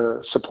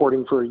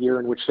supporting for a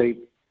year in which they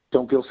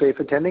don't feel safe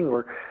attending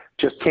or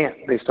just can't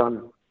based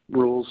on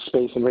rules,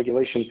 space, and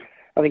regulation,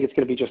 I think it's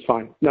going to be just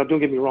fine. Now, don't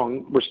get me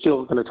wrong. We're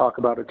still going to talk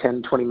about a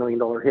 $10, $20 million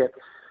hit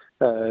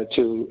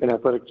to an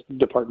athletic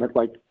department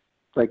like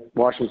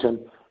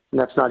Washington,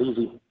 and that's not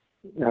easy.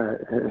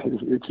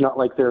 It's not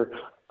like they're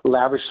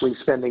lavishly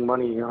spending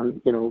money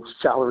on,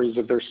 salaries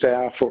of their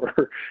staff or,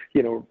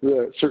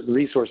 certain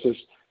resources.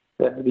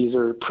 These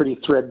are pretty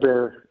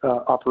threadbare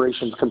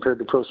operations compared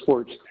to pro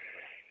sports.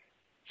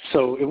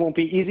 So it won't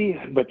be easy,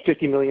 but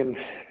 50 million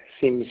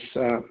seems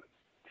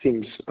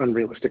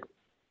unrealistic.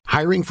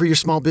 Hiring for your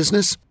small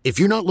business? If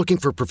you're not looking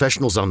for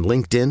professionals on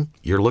LinkedIn,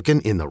 you're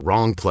looking in the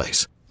wrong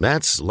place.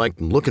 That's like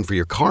looking for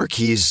your car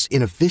keys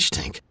in a fish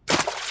tank.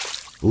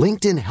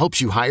 LinkedIn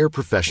helps you hire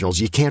professionals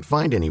you can't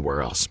find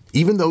anywhere else,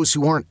 even those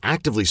who aren't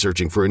actively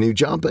searching for a new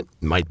job but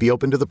might be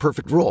open to the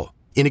perfect role.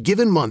 In a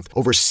given month,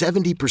 over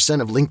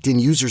 70% of LinkedIn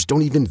users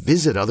don't even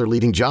visit other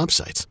leading job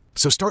sites.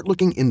 So start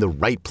looking in the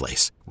right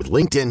place. With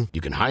LinkedIn,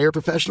 you can hire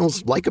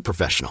professionals like a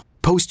professional.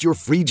 Post your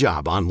free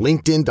job on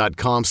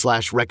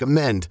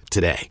linkedin.com/recommend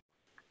today.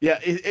 Yeah,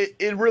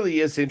 it really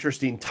is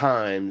interesting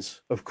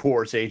times, of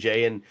course,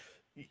 AJ. And,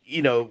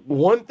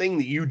 one thing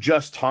that you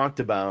just talked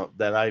about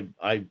that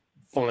I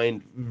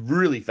find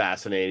really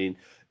fascinating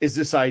is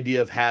this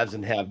idea of haves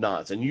and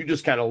have-nots. And you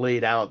just kind of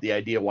laid out the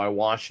idea why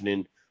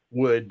Washington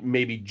would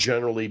maybe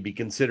generally be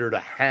considered a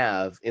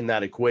have in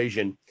that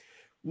equation.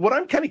 What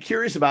I'm kind of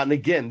curious about, and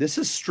again, this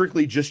is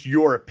strictly just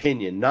your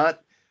opinion, not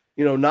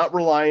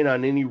relying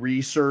on any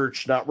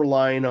research, not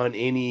relying on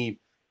any,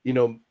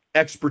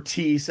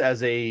 expertise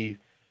as a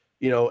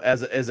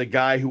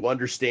guy who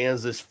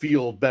understands this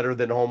field better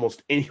than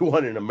almost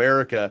anyone in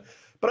America.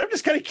 But I'm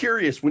just kind of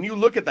curious, when you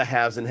look at the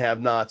haves and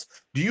have-nots,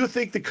 do you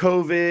think the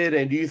COVID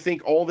and do you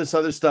think all this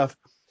other stuff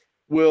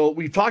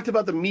we've talked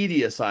about the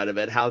media side of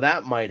it, how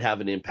that might have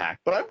an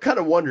impact, but I'm kind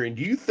of wondering,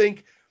 do you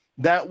think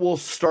that will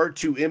start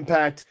to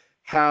impact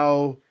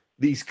how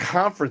these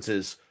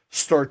conferences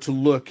start to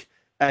look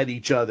at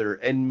each other?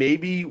 And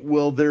maybe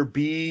will there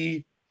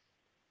be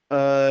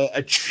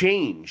a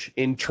change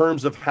in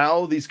terms of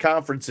how these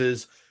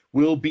conferences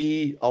will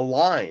be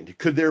aligned?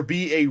 Could there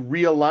be a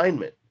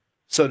realignment,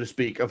 so to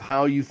speak, of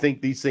how you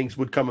think these things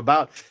would come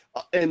about?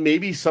 And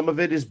maybe some of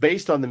it is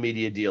based on the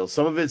media deals.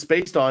 Some of it's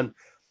based on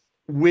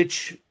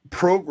which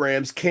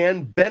programs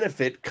can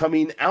benefit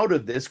coming out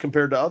of this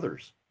compared to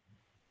others.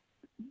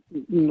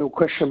 No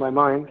question in my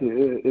mind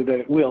that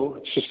it will.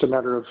 It's just a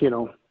matter of,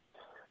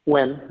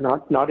 when,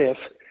 not if.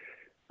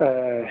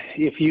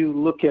 If you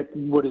look at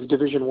what is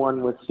Division I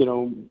with,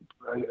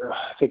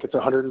 I think it's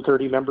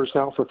 130 members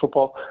now for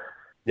football.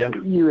 Yeah.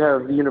 You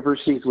have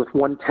universities with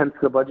 1/10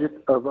 the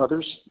budget of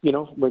others,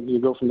 when you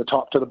go from the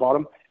top to the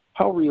bottom.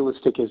 How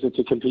realistic is it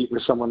to compete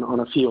with someone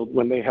on a field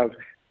when they have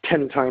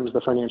 10 times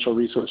the financial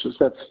resources?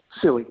 That's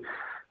silly.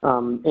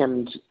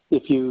 And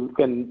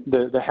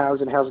the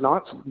haves and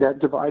has-nots, that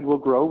divide will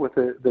grow with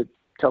the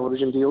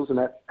television deals and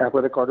that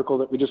athletic article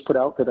that we just put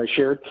out that I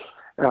shared.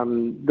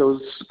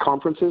 Those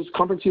conferences,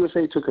 Conference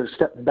USA took a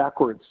step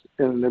backwards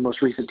in their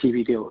most recent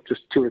TV deal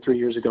just 2 or 3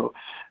 years ago.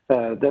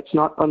 That's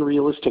not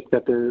unrealistic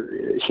that there,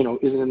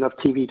 isn't enough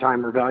TV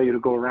time or value to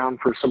go around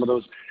for some of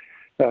those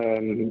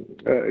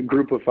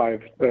group of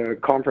 5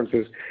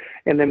 conferences.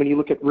 And then when you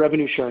look at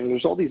revenue sharing,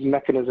 there's all these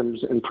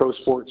mechanisms in pro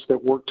sports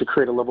that work to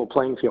create a level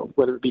playing field,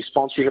 whether it be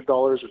sponsorship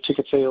dollars or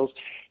ticket sales.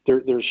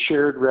 There's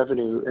shared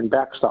revenue and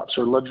backstops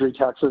or luxury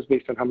taxes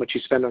based on how much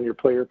you spend on your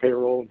player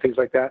payroll and things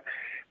like that.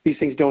 These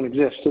things don't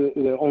exist.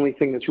 The only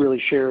thing that's really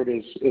shared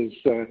is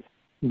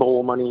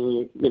bowl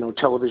money,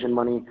 television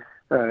money,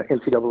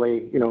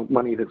 NCAA,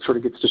 money that sort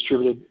of gets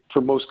distributed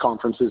for most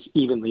conferences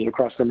evenly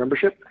across their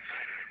membership.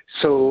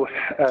 So,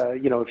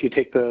 if you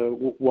take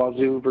the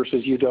Wazoo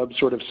versus UW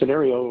sort of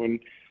scenario and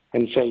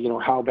say,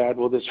 how bad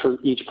will this hurt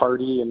each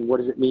party and what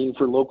does it mean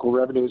for local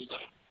revenues?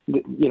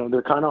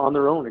 They're kind of on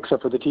their own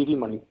except for the TV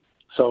money.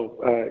 So,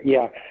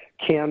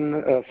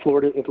 can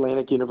Florida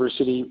Atlantic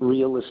University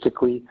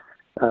realistically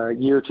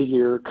year to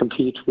year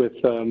compete with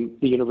the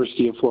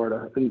University of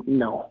Florida?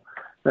 No.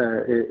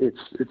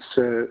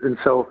 And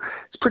so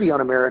it's pretty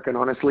un-American,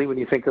 honestly, when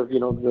you think of,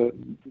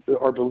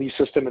 our belief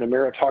system and a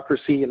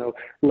meritocracy,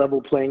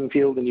 level playing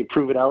field, and you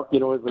prove it out,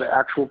 with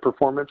actual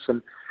performance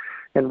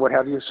and what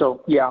have you.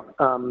 So,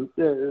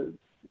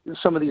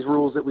 some of these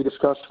rules that we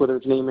discussed, whether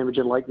it's name, image,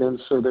 and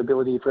likeness, or the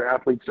ability for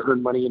athletes to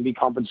earn money and be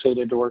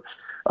compensated, or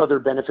other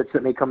benefits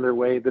that may come their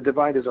way, the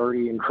divide is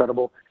already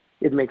incredible.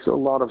 It makes a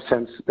lot of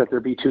sense that there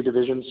be 2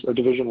 divisions of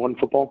Division I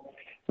football.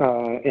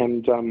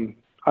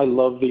 I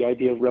love the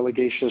idea of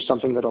relegation as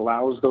something that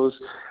allows those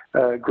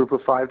group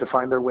of 5 to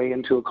find their way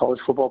into a college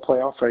football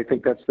playoff. I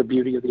think that's the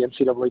beauty of the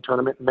NCAA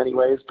tournament in many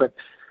ways, but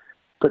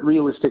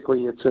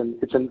realistically, it's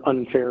an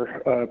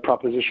unfair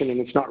proposition,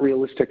 and it's not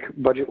realistic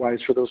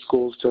budget-wise for those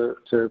schools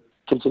to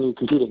continue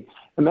competing.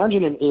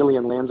 Imagine an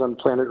alien lands on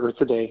planet Earth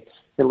today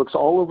and looks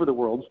all over the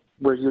world,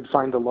 where you'd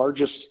find the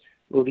largest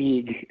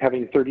league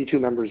having 32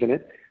 members in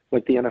it,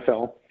 like the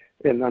NFL.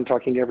 And I'm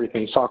talking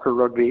everything, soccer,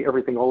 rugby,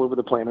 everything all over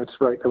the planet,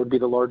 right? That would be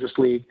the largest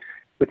league,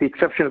 with the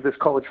exception of this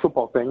college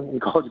football thing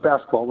and college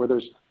basketball, where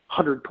there's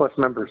 100+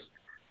 members.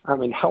 I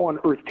mean, how on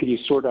earth could you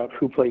sort out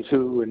who plays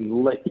who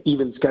and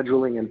even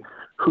scheduling and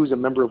who's a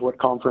member of what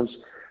conference?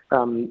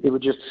 It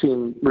would just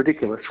seem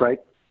ridiculous, right?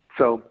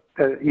 So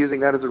using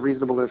that as a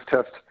reasonableness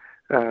test,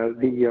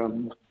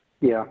 the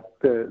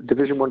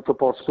Division I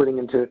football splitting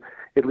into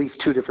at least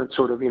 2 different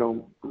sort of,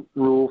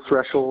 rule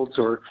thresholds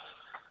or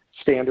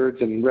standards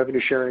and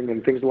revenue sharing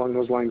and things along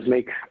those lines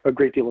make a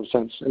great deal of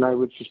sense. And I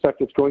would suspect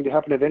it's going to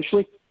happen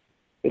eventually.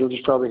 It'll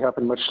just probably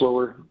happen much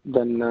slower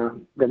than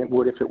it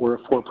would if it were a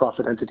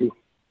for-profit entity.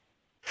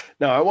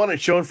 Now, I want it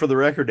shown for the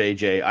record,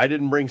 AJ, I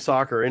didn't bring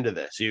soccer into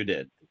this. You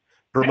did.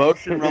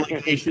 Promotion,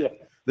 relegation.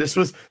 This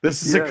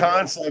is a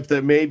concept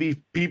that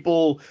maybe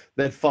people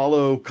that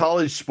follow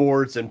college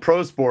sports and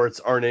pro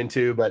sports aren't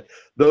into, but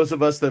those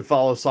of us that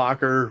follow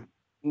soccer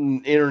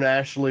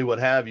internationally, what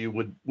have you,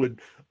 would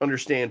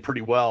understand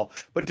pretty well.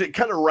 But to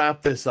kind of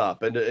wrap this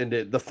up and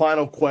the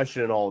final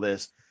question in all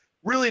this,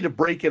 really to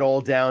break it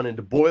all down and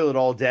to boil it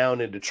all down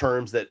into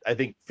terms that I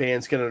think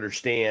fans can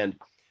understand,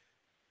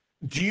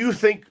 do you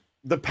think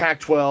the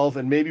Pac-12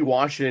 and maybe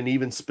Washington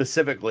even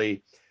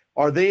specifically,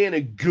 are they in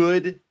a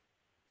good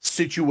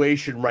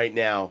situation right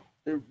now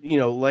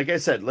like I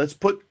said, let's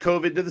put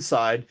COVID to the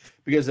side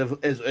because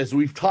as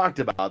we've talked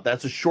about,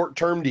 that's a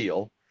short-term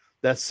deal.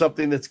 That's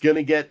something that's going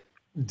to get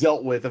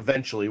dealt with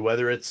eventually,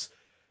 whether it's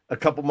a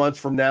couple months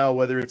from now,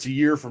 whether it's a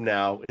year from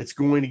now, it's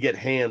going to get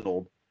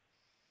handled.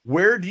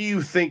 Where do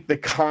you think the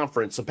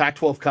conference, the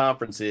Pac-12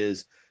 conference,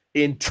 is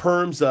in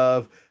terms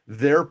of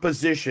their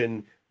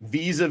position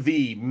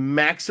vis-a-vis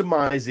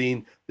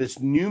maximizing this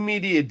new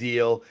media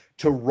deal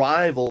to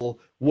rival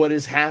what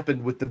has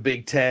happened with the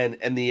Big Ten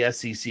and the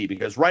SEC?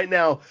 Because right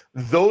now,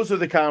 those are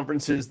the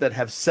conferences that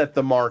have set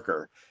the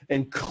marker.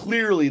 And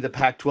clearly the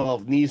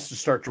Pac-12 needs to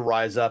start to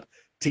rise up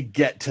to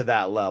get to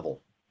that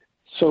level.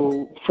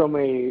 So from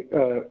a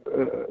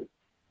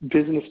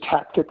business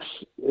tactics,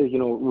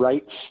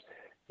 rights,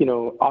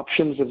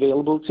 options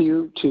available to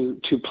you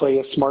to play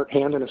a smart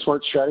hand and a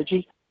smart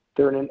strategy,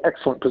 they're in an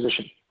excellent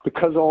position.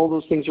 Because all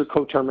those things are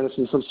coterminous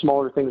and some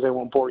smaller things I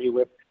won't bore you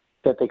with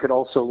that they could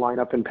also line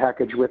up and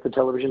package with the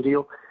television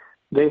deal,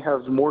 they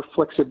have more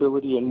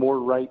flexibility and more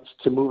rights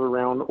to move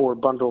around or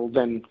bundle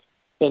than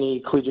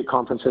any collegiate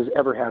conference has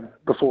ever had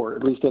before,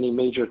 at least any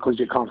major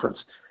collegiate conference.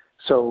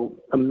 So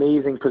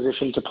amazing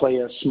position to play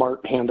a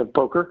smart hand of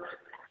poker.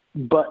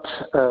 But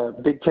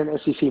Big Ten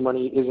SEC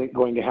money isn't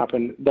going to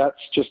happen.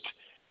 That's just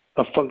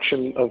a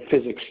function of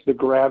physics, the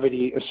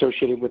gravity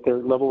associated with their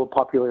level of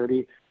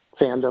popularity,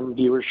 fandom,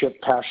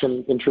 viewership,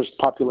 passion, interest,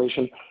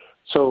 population.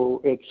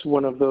 So it's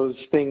one of those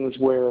things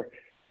where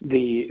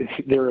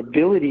their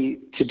ability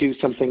to do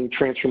something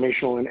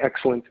transformational and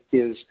excellent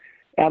is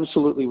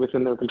absolutely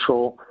within their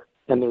control.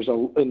 And there's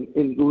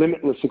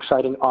limitless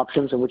exciting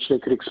options in which they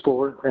could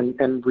explore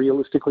and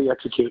realistically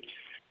execute.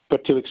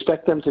 But to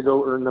expect them to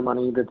go earn the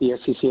money that the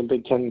SEC and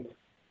Big Ten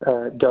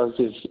does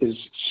is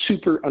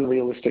super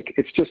unrealistic.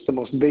 It's just the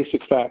most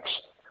basic facts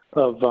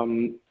of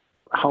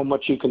how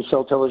much you can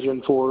sell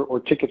television for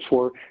or tickets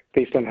for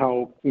based on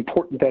how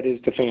important that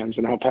is to fans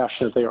and how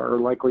passionate they are or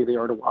likely they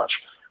are to watch.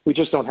 We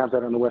just don't have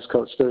that on the West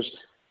Coast.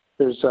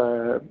 There's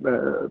a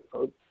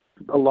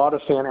lot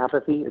of fan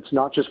apathy. It's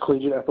not just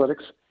collegiate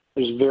athletics.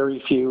 There's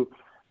very few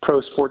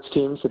pro sports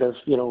teams that have,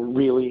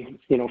 really,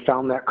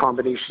 found that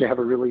combination to have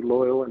a really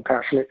loyal and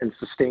passionate and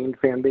sustained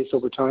fan base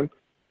over time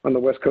on the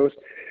West Coast.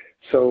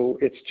 So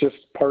it's just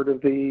part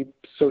of the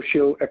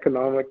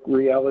socioeconomic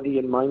reality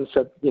and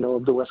mindset,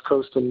 of the West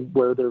Coast and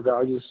where their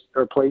values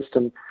are placed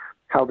and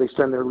how they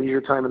spend their leisure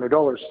time and their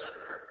dollars.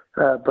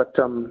 But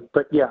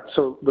yeah,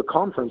 so the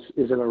conference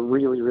is in a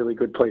really, really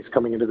good place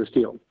coming into this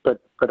deal.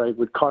 But I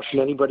would caution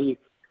anybody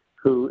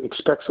who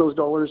expects those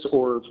dollars,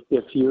 or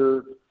if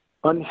you're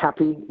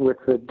unhappy with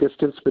the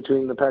distance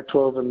between the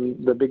Pac-12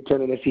 and the Big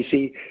Ten and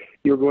SEC,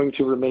 you're going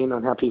to remain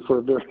unhappy for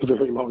a very,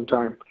 very long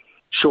time,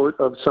 short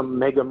of some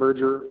mega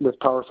merger with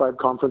Power 5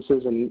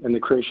 conferences and the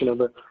creation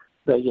of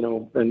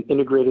an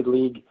integrated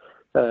league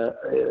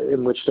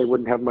in which they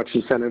wouldn't have much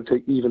incentive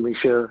to evenly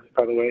share,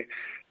 by the way.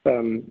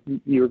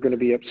 You're going to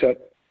be upset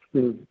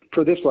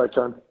for this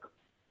lifetime.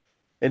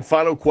 And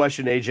final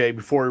question, AJ,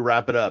 before we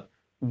wrap it up,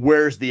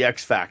 where's the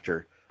X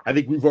factor? I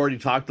think we've already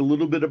talked a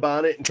little bit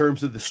about it in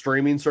terms of the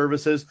streaming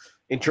services,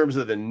 in terms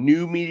of the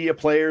new media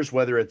players,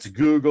 whether it's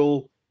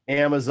Google,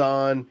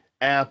 Amazon,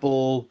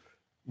 Apple,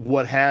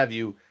 what have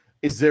you.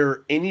 Is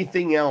there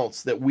anything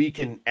else that we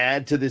can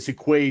add to this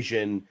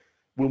equation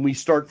when we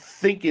start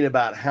thinking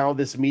about how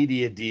this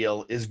media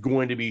deal is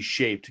going to be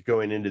shaped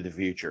going into the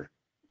future?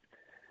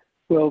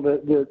 Well,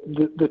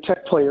 the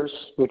tech players,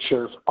 which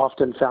are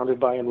often founded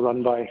by and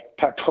run by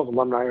Pac-12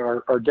 alumni,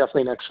 are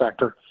definitely an X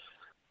factor.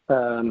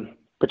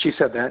 But you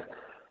said that.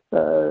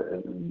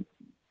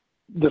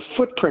 The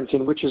footprint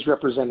in which is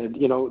represented,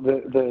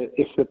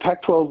 if the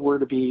Pac-12 were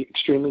to be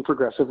extremely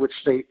progressive, which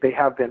they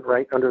have been,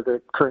 right, under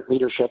the current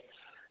leadership,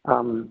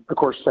 of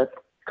course, that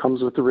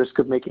comes with the risk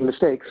of making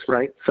mistakes,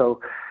 right? So,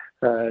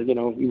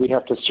 we'd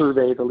have to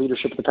survey the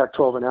leadership of the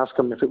Pac-12 and ask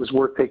them if it was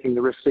worth taking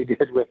the risks they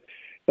did with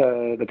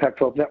the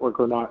Pac-12 network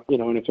or not,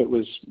 and if it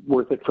was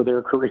worth it for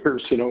their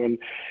careers, and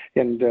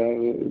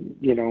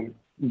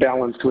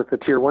balanced with the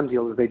Tier 1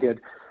 deal that they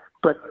did.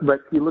 But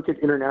you look at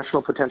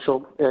international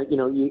potential,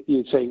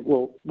 you'd say,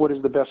 well, what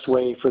is the best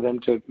way for them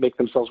to make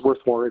themselves worth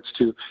more? It's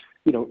to,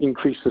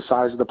 increase the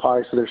size of the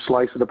pie so their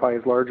slice of the pie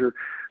is larger.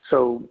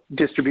 So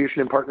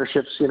distribution and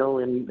partnerships,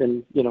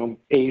 in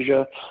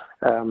Asia,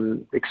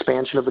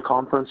 expansion of the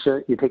conference.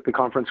 You take the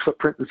conference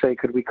footprint and say,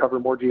 could we cover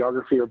more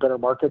geography or better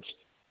markets?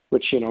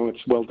 Which,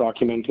 it's well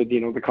documented,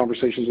 the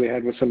conversations we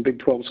had with some Big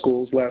 12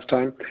 schools last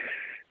time.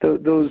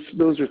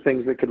 Those are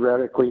things that could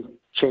radically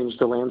change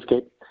the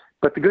landscape.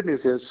 But the good news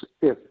is,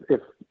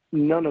 if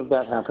none of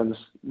that happens,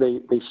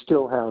 they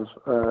still have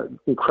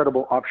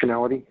incredible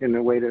optionality in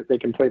the way that they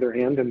can play their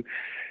hand. And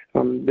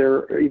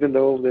even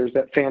though there's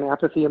that fan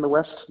apathy in the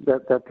West,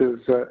 that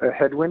is a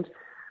headwind,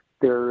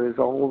 there is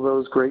all of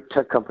those great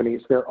tech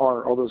companies. There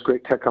are all those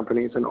great tech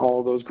companies and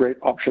all those great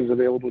options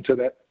available to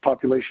that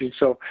population.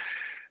 So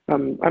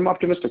I'm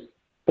optimistic.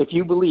 If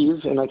you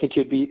believe, and I think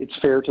it's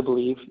fair to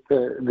believe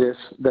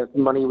that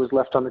money was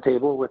left on the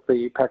table with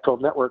the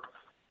Pac-12 network,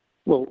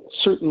 well,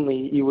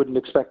 certainly you wouldn't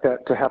expect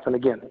that to happen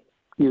again.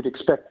 You'd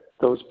expect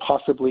those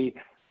possibly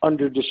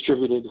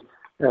under-distributed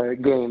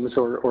games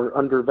or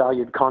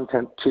undervalued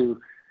content to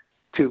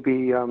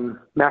be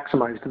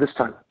maximized this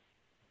time.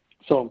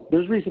 So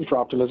there's reason for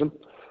optimism.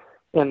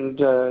 And,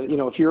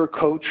 if you're a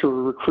coach or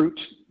a recruit,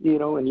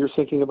 and you're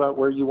thinking about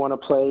where you want to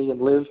play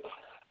and live,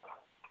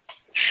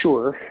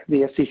 sure,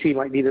 the SEC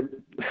might be the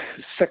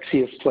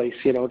sexiest place,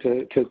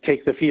 to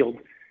take the field.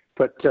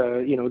 But,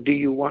 do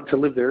you want to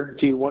live there?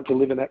 Do you want to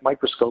live in that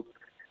microscope?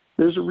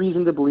 There's a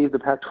reason to believe the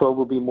Pac-12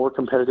 will be more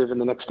competitive in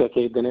the next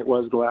decade than it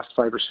was the last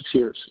 5 or 6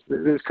 years.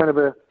 There's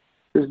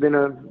been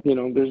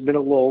a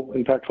lull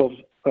in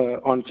Pac-12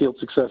 on-field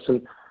success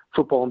in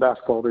football and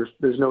basketball.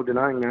 There's no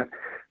denying that.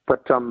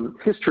 But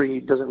history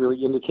doesn't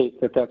really indicate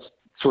that that's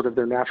sort of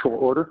their natural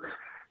order.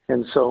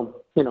 And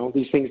so,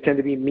 these things tend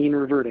to be mean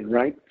reverting,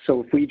 right?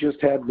 So if we just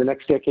had the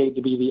next decade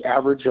to be the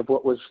average of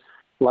what was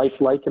life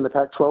like in the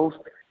Pac-12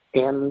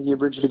 and you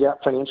bridge the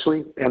gap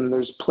financially, and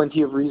there's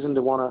plenty of reason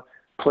to want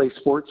to play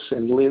sports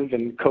and live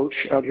and coach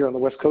out here on the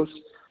West Coast,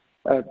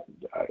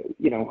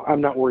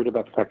 I'm not worried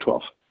about the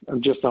Pac-12.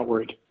 I'm just not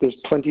worried. There's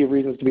plenty of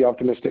reasons to be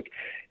optimistic.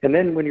 And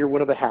then when you're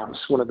one of the halves,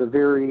 one of the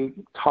very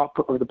top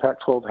of the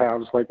Pac-12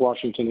 halves, like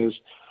Washington is,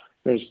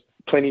 there's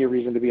plenty of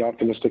reason to be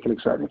optimistic and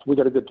excited. We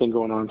got a good thing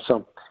going on.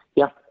 So,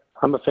 yeah,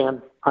 I'm a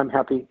fan. I'm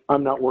happy.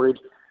 I'm not worried.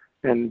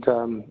 And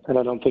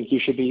I don't think you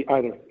should be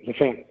either as a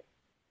fan.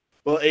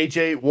 Well,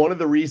 AJ, one of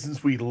the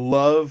reasons we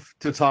love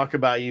to talk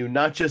about you,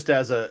 not just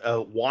as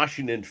a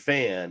Washington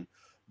fan,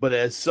 but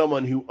as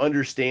someone who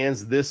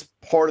understands this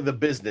part of the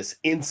business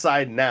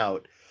inside and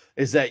out,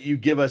 is that you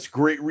give us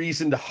great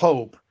reason to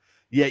hope,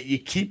 yet you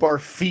keep our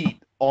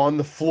feet on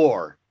the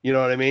floor. You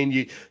know what I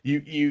mean?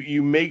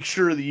 You make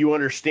sure that you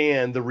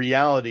understand the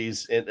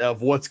realities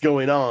of what's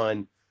going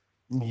on,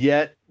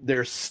 yet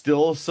there's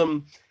still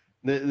some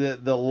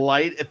the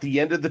light at the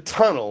end of the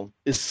tunnel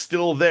is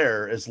still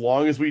there as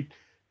long as we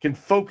can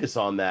focus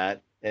on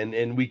that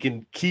and we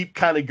can keep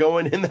kind of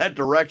going in that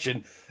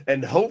direction.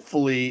 And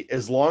hopefully,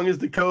 as long as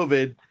the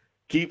COVID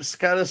keeps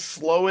kind of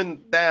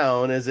slowing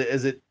down as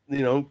it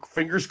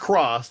fingers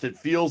crossed, it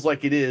feels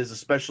like it is,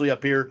 especially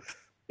up here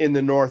in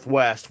the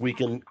Northwest, we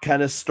can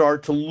kind of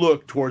start to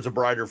look towards a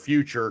brighter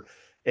future.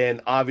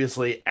 And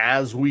obviously,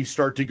 as we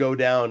start to go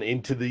down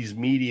into these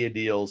media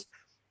deals,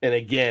 and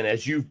again,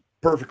 as you've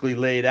perfectly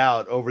laid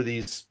out over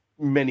these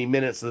many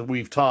minutes that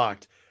we've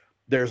talked,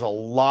 there's a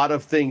lot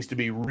of things to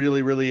be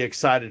really, really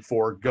excited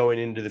for going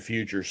into the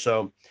future.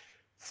 So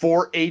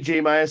for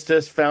AJ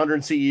Maestas, founder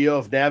and CEO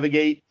of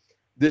Navigate,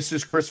 this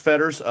is Chris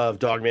Fetters of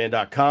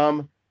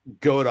Dogman.com.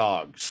 Go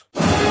Dogs.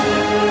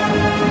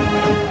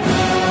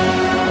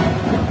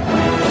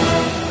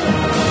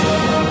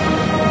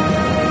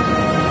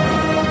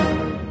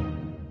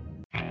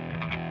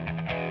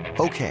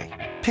 Okay,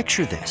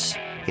 picture this.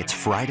 It's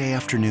Friday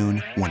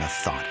afternoon when a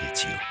thought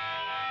hits you.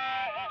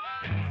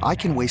 I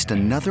can waste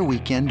another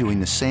weekend doing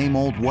the same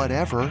old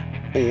whatever,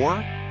 or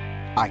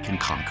I can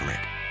conquer it.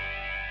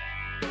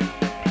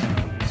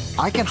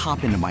 I can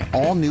hop into my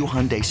all-new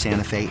Hyundai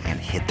Santa Fe and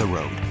hit the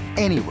road.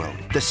 Any road.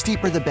 The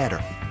steeper, the better.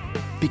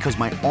 Because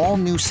my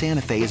all-new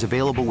Santa Fe is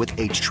available with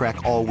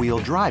H-Track all-wheel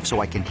drive,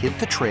 so I can hit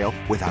the trail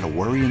without a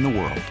worry in the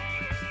world.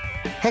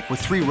 Heck, with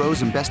 3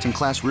 rows and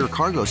best-in-class rear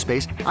cargo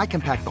space, I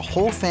can pack the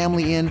whole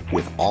family in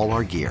with all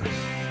our gear.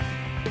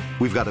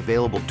 We've got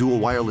available dual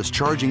wireless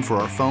charging for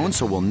our phones,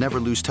 so we'll never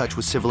lose touch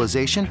with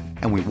civilization,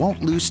 and we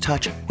won't lose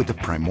touch with the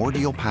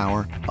primordial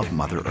power of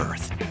Mother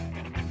Earth.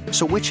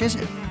 So which is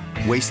it?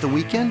 Waste the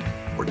weekend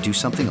or do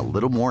something a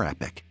little more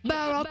epic?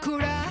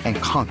 And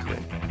conquer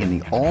it in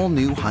the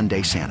all-new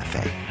Hyundai Santa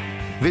Fe.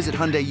 Visit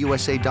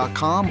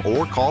HyundaiUSA.com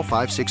or call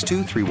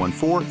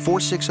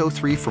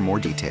 562-314-4603 for more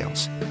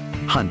details.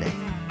 Hyundai,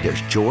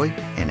 there's joy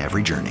in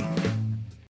every journey.